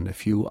table, and a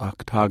few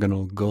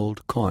octagonal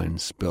gold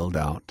coins spilled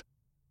out.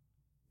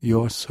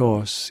 "Your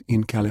source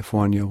in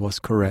California was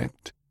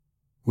correct.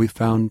 We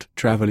found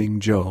Traveling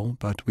Joe,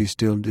 but we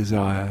still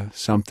desire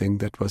something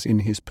that was in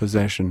his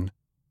possession,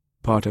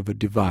 part of a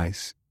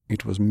device.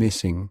 It was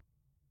missing."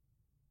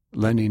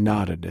 Lenny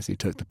nodded as he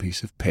took the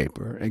piece of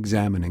paper,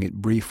 examining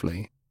it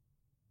briefly.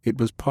 It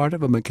was part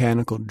of a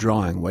mechanical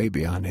drawing way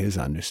beyond his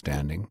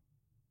understanding.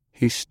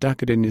 He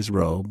stuck it in his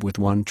robe with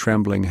one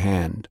trembling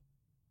hand.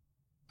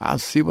 "I'll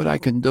see what I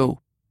can do."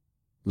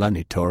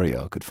 Lenny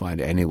Torrio could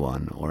find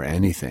anyone or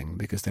anything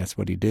because that's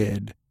what he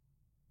did.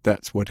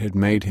 That's what had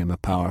made him a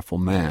powerful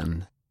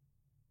man.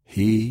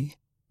 He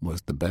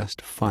was the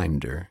best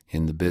finder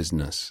in the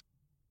business.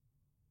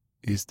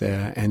 "Is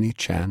there any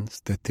chance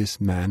that this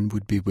man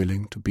would be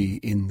willing to be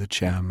in the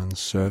chairman's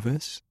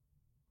service?"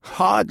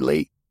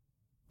 "Hardly."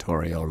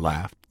 Torrio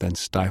laughed, then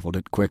stifled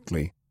it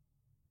quickly.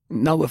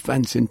 "No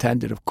offense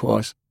intended, of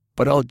course.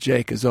 But old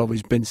Jake has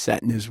always been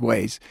set in his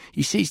ways.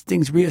 He sees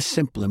things real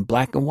simple in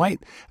black and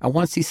white, and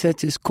once he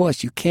sets his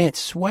course, you can't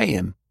sway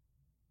him."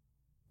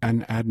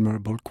 "An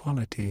admirable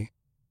quality.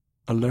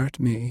 Alert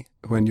me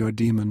when your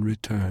demon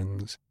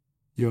returns.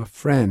 Your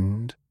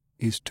friend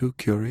is too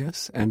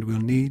curious and will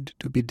need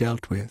to be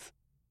dealt with.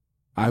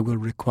 I will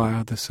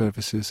require the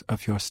services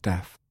of your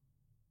staff."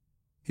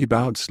 He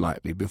bowed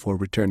slightly before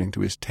returning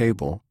to his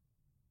table.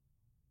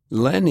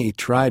 Lenny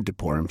tried to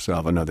pour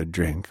himself another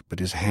drink, but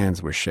his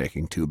hands were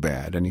shaking too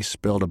bad, and he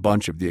spilled a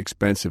bunch of the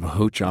expensive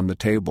hooch on the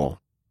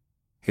table.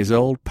 His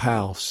old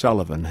pal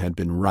Sullivan had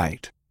been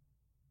right.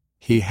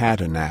 He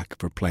had a knack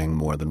for playing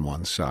more than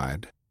one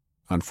side.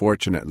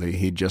 Unfortunately,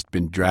 he'd just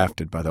been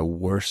drafted by the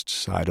worst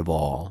side of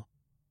all,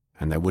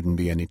 and there wouldn't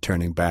be any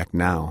turning back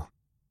now.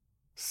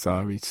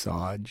 "Sorry,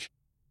 Sarge."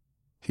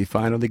 He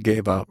finally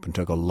gave up and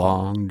took a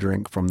long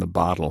drink from the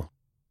bottle.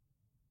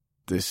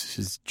 "This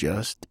is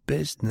just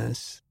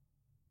business."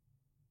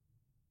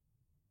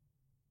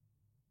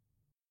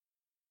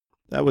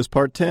 That was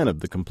part 10 of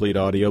the complete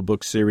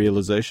audiobook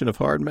serialization of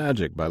Hard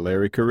Magic by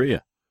Larry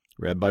Correia,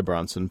 read by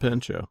Bronson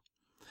Pinchot.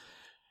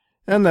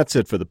 And that's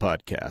it for the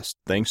podcast.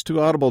 Thanks to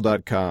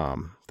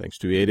Audible.com, thanks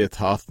to Edith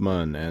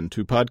Hoffman, and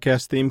to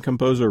podcast theme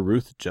composer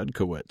Ruth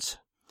Judkowitz.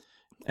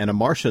 And a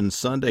Martian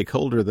sundae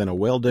colder than a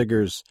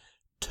well-digger's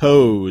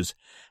toes,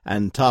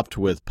 and topped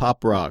with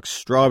Pop Rock's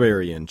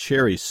strawberry and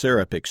cherry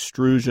syrup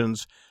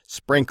extrusions,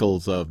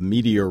 sprinkles of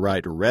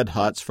meteorite red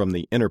hots from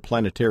the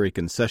interplanetary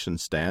concession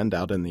stand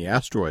out in the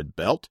asteroid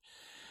belt,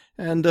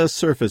 and a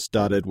surface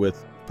dotted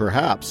with,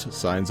 perhaps,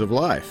 signs of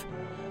life,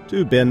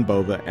 to Ben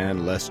Bova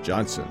and Les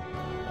Johnson,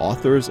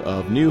 authors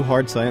of new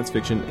hard science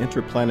fiction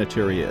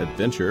interplanetary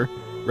adventure,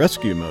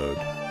 Rescue Mode.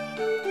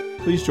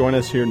 Please join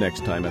us here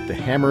next time at the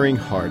hammering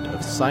heart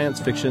of science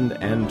fiction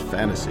and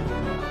fantasy,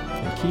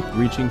 and keep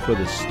reaching for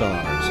the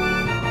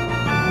stars.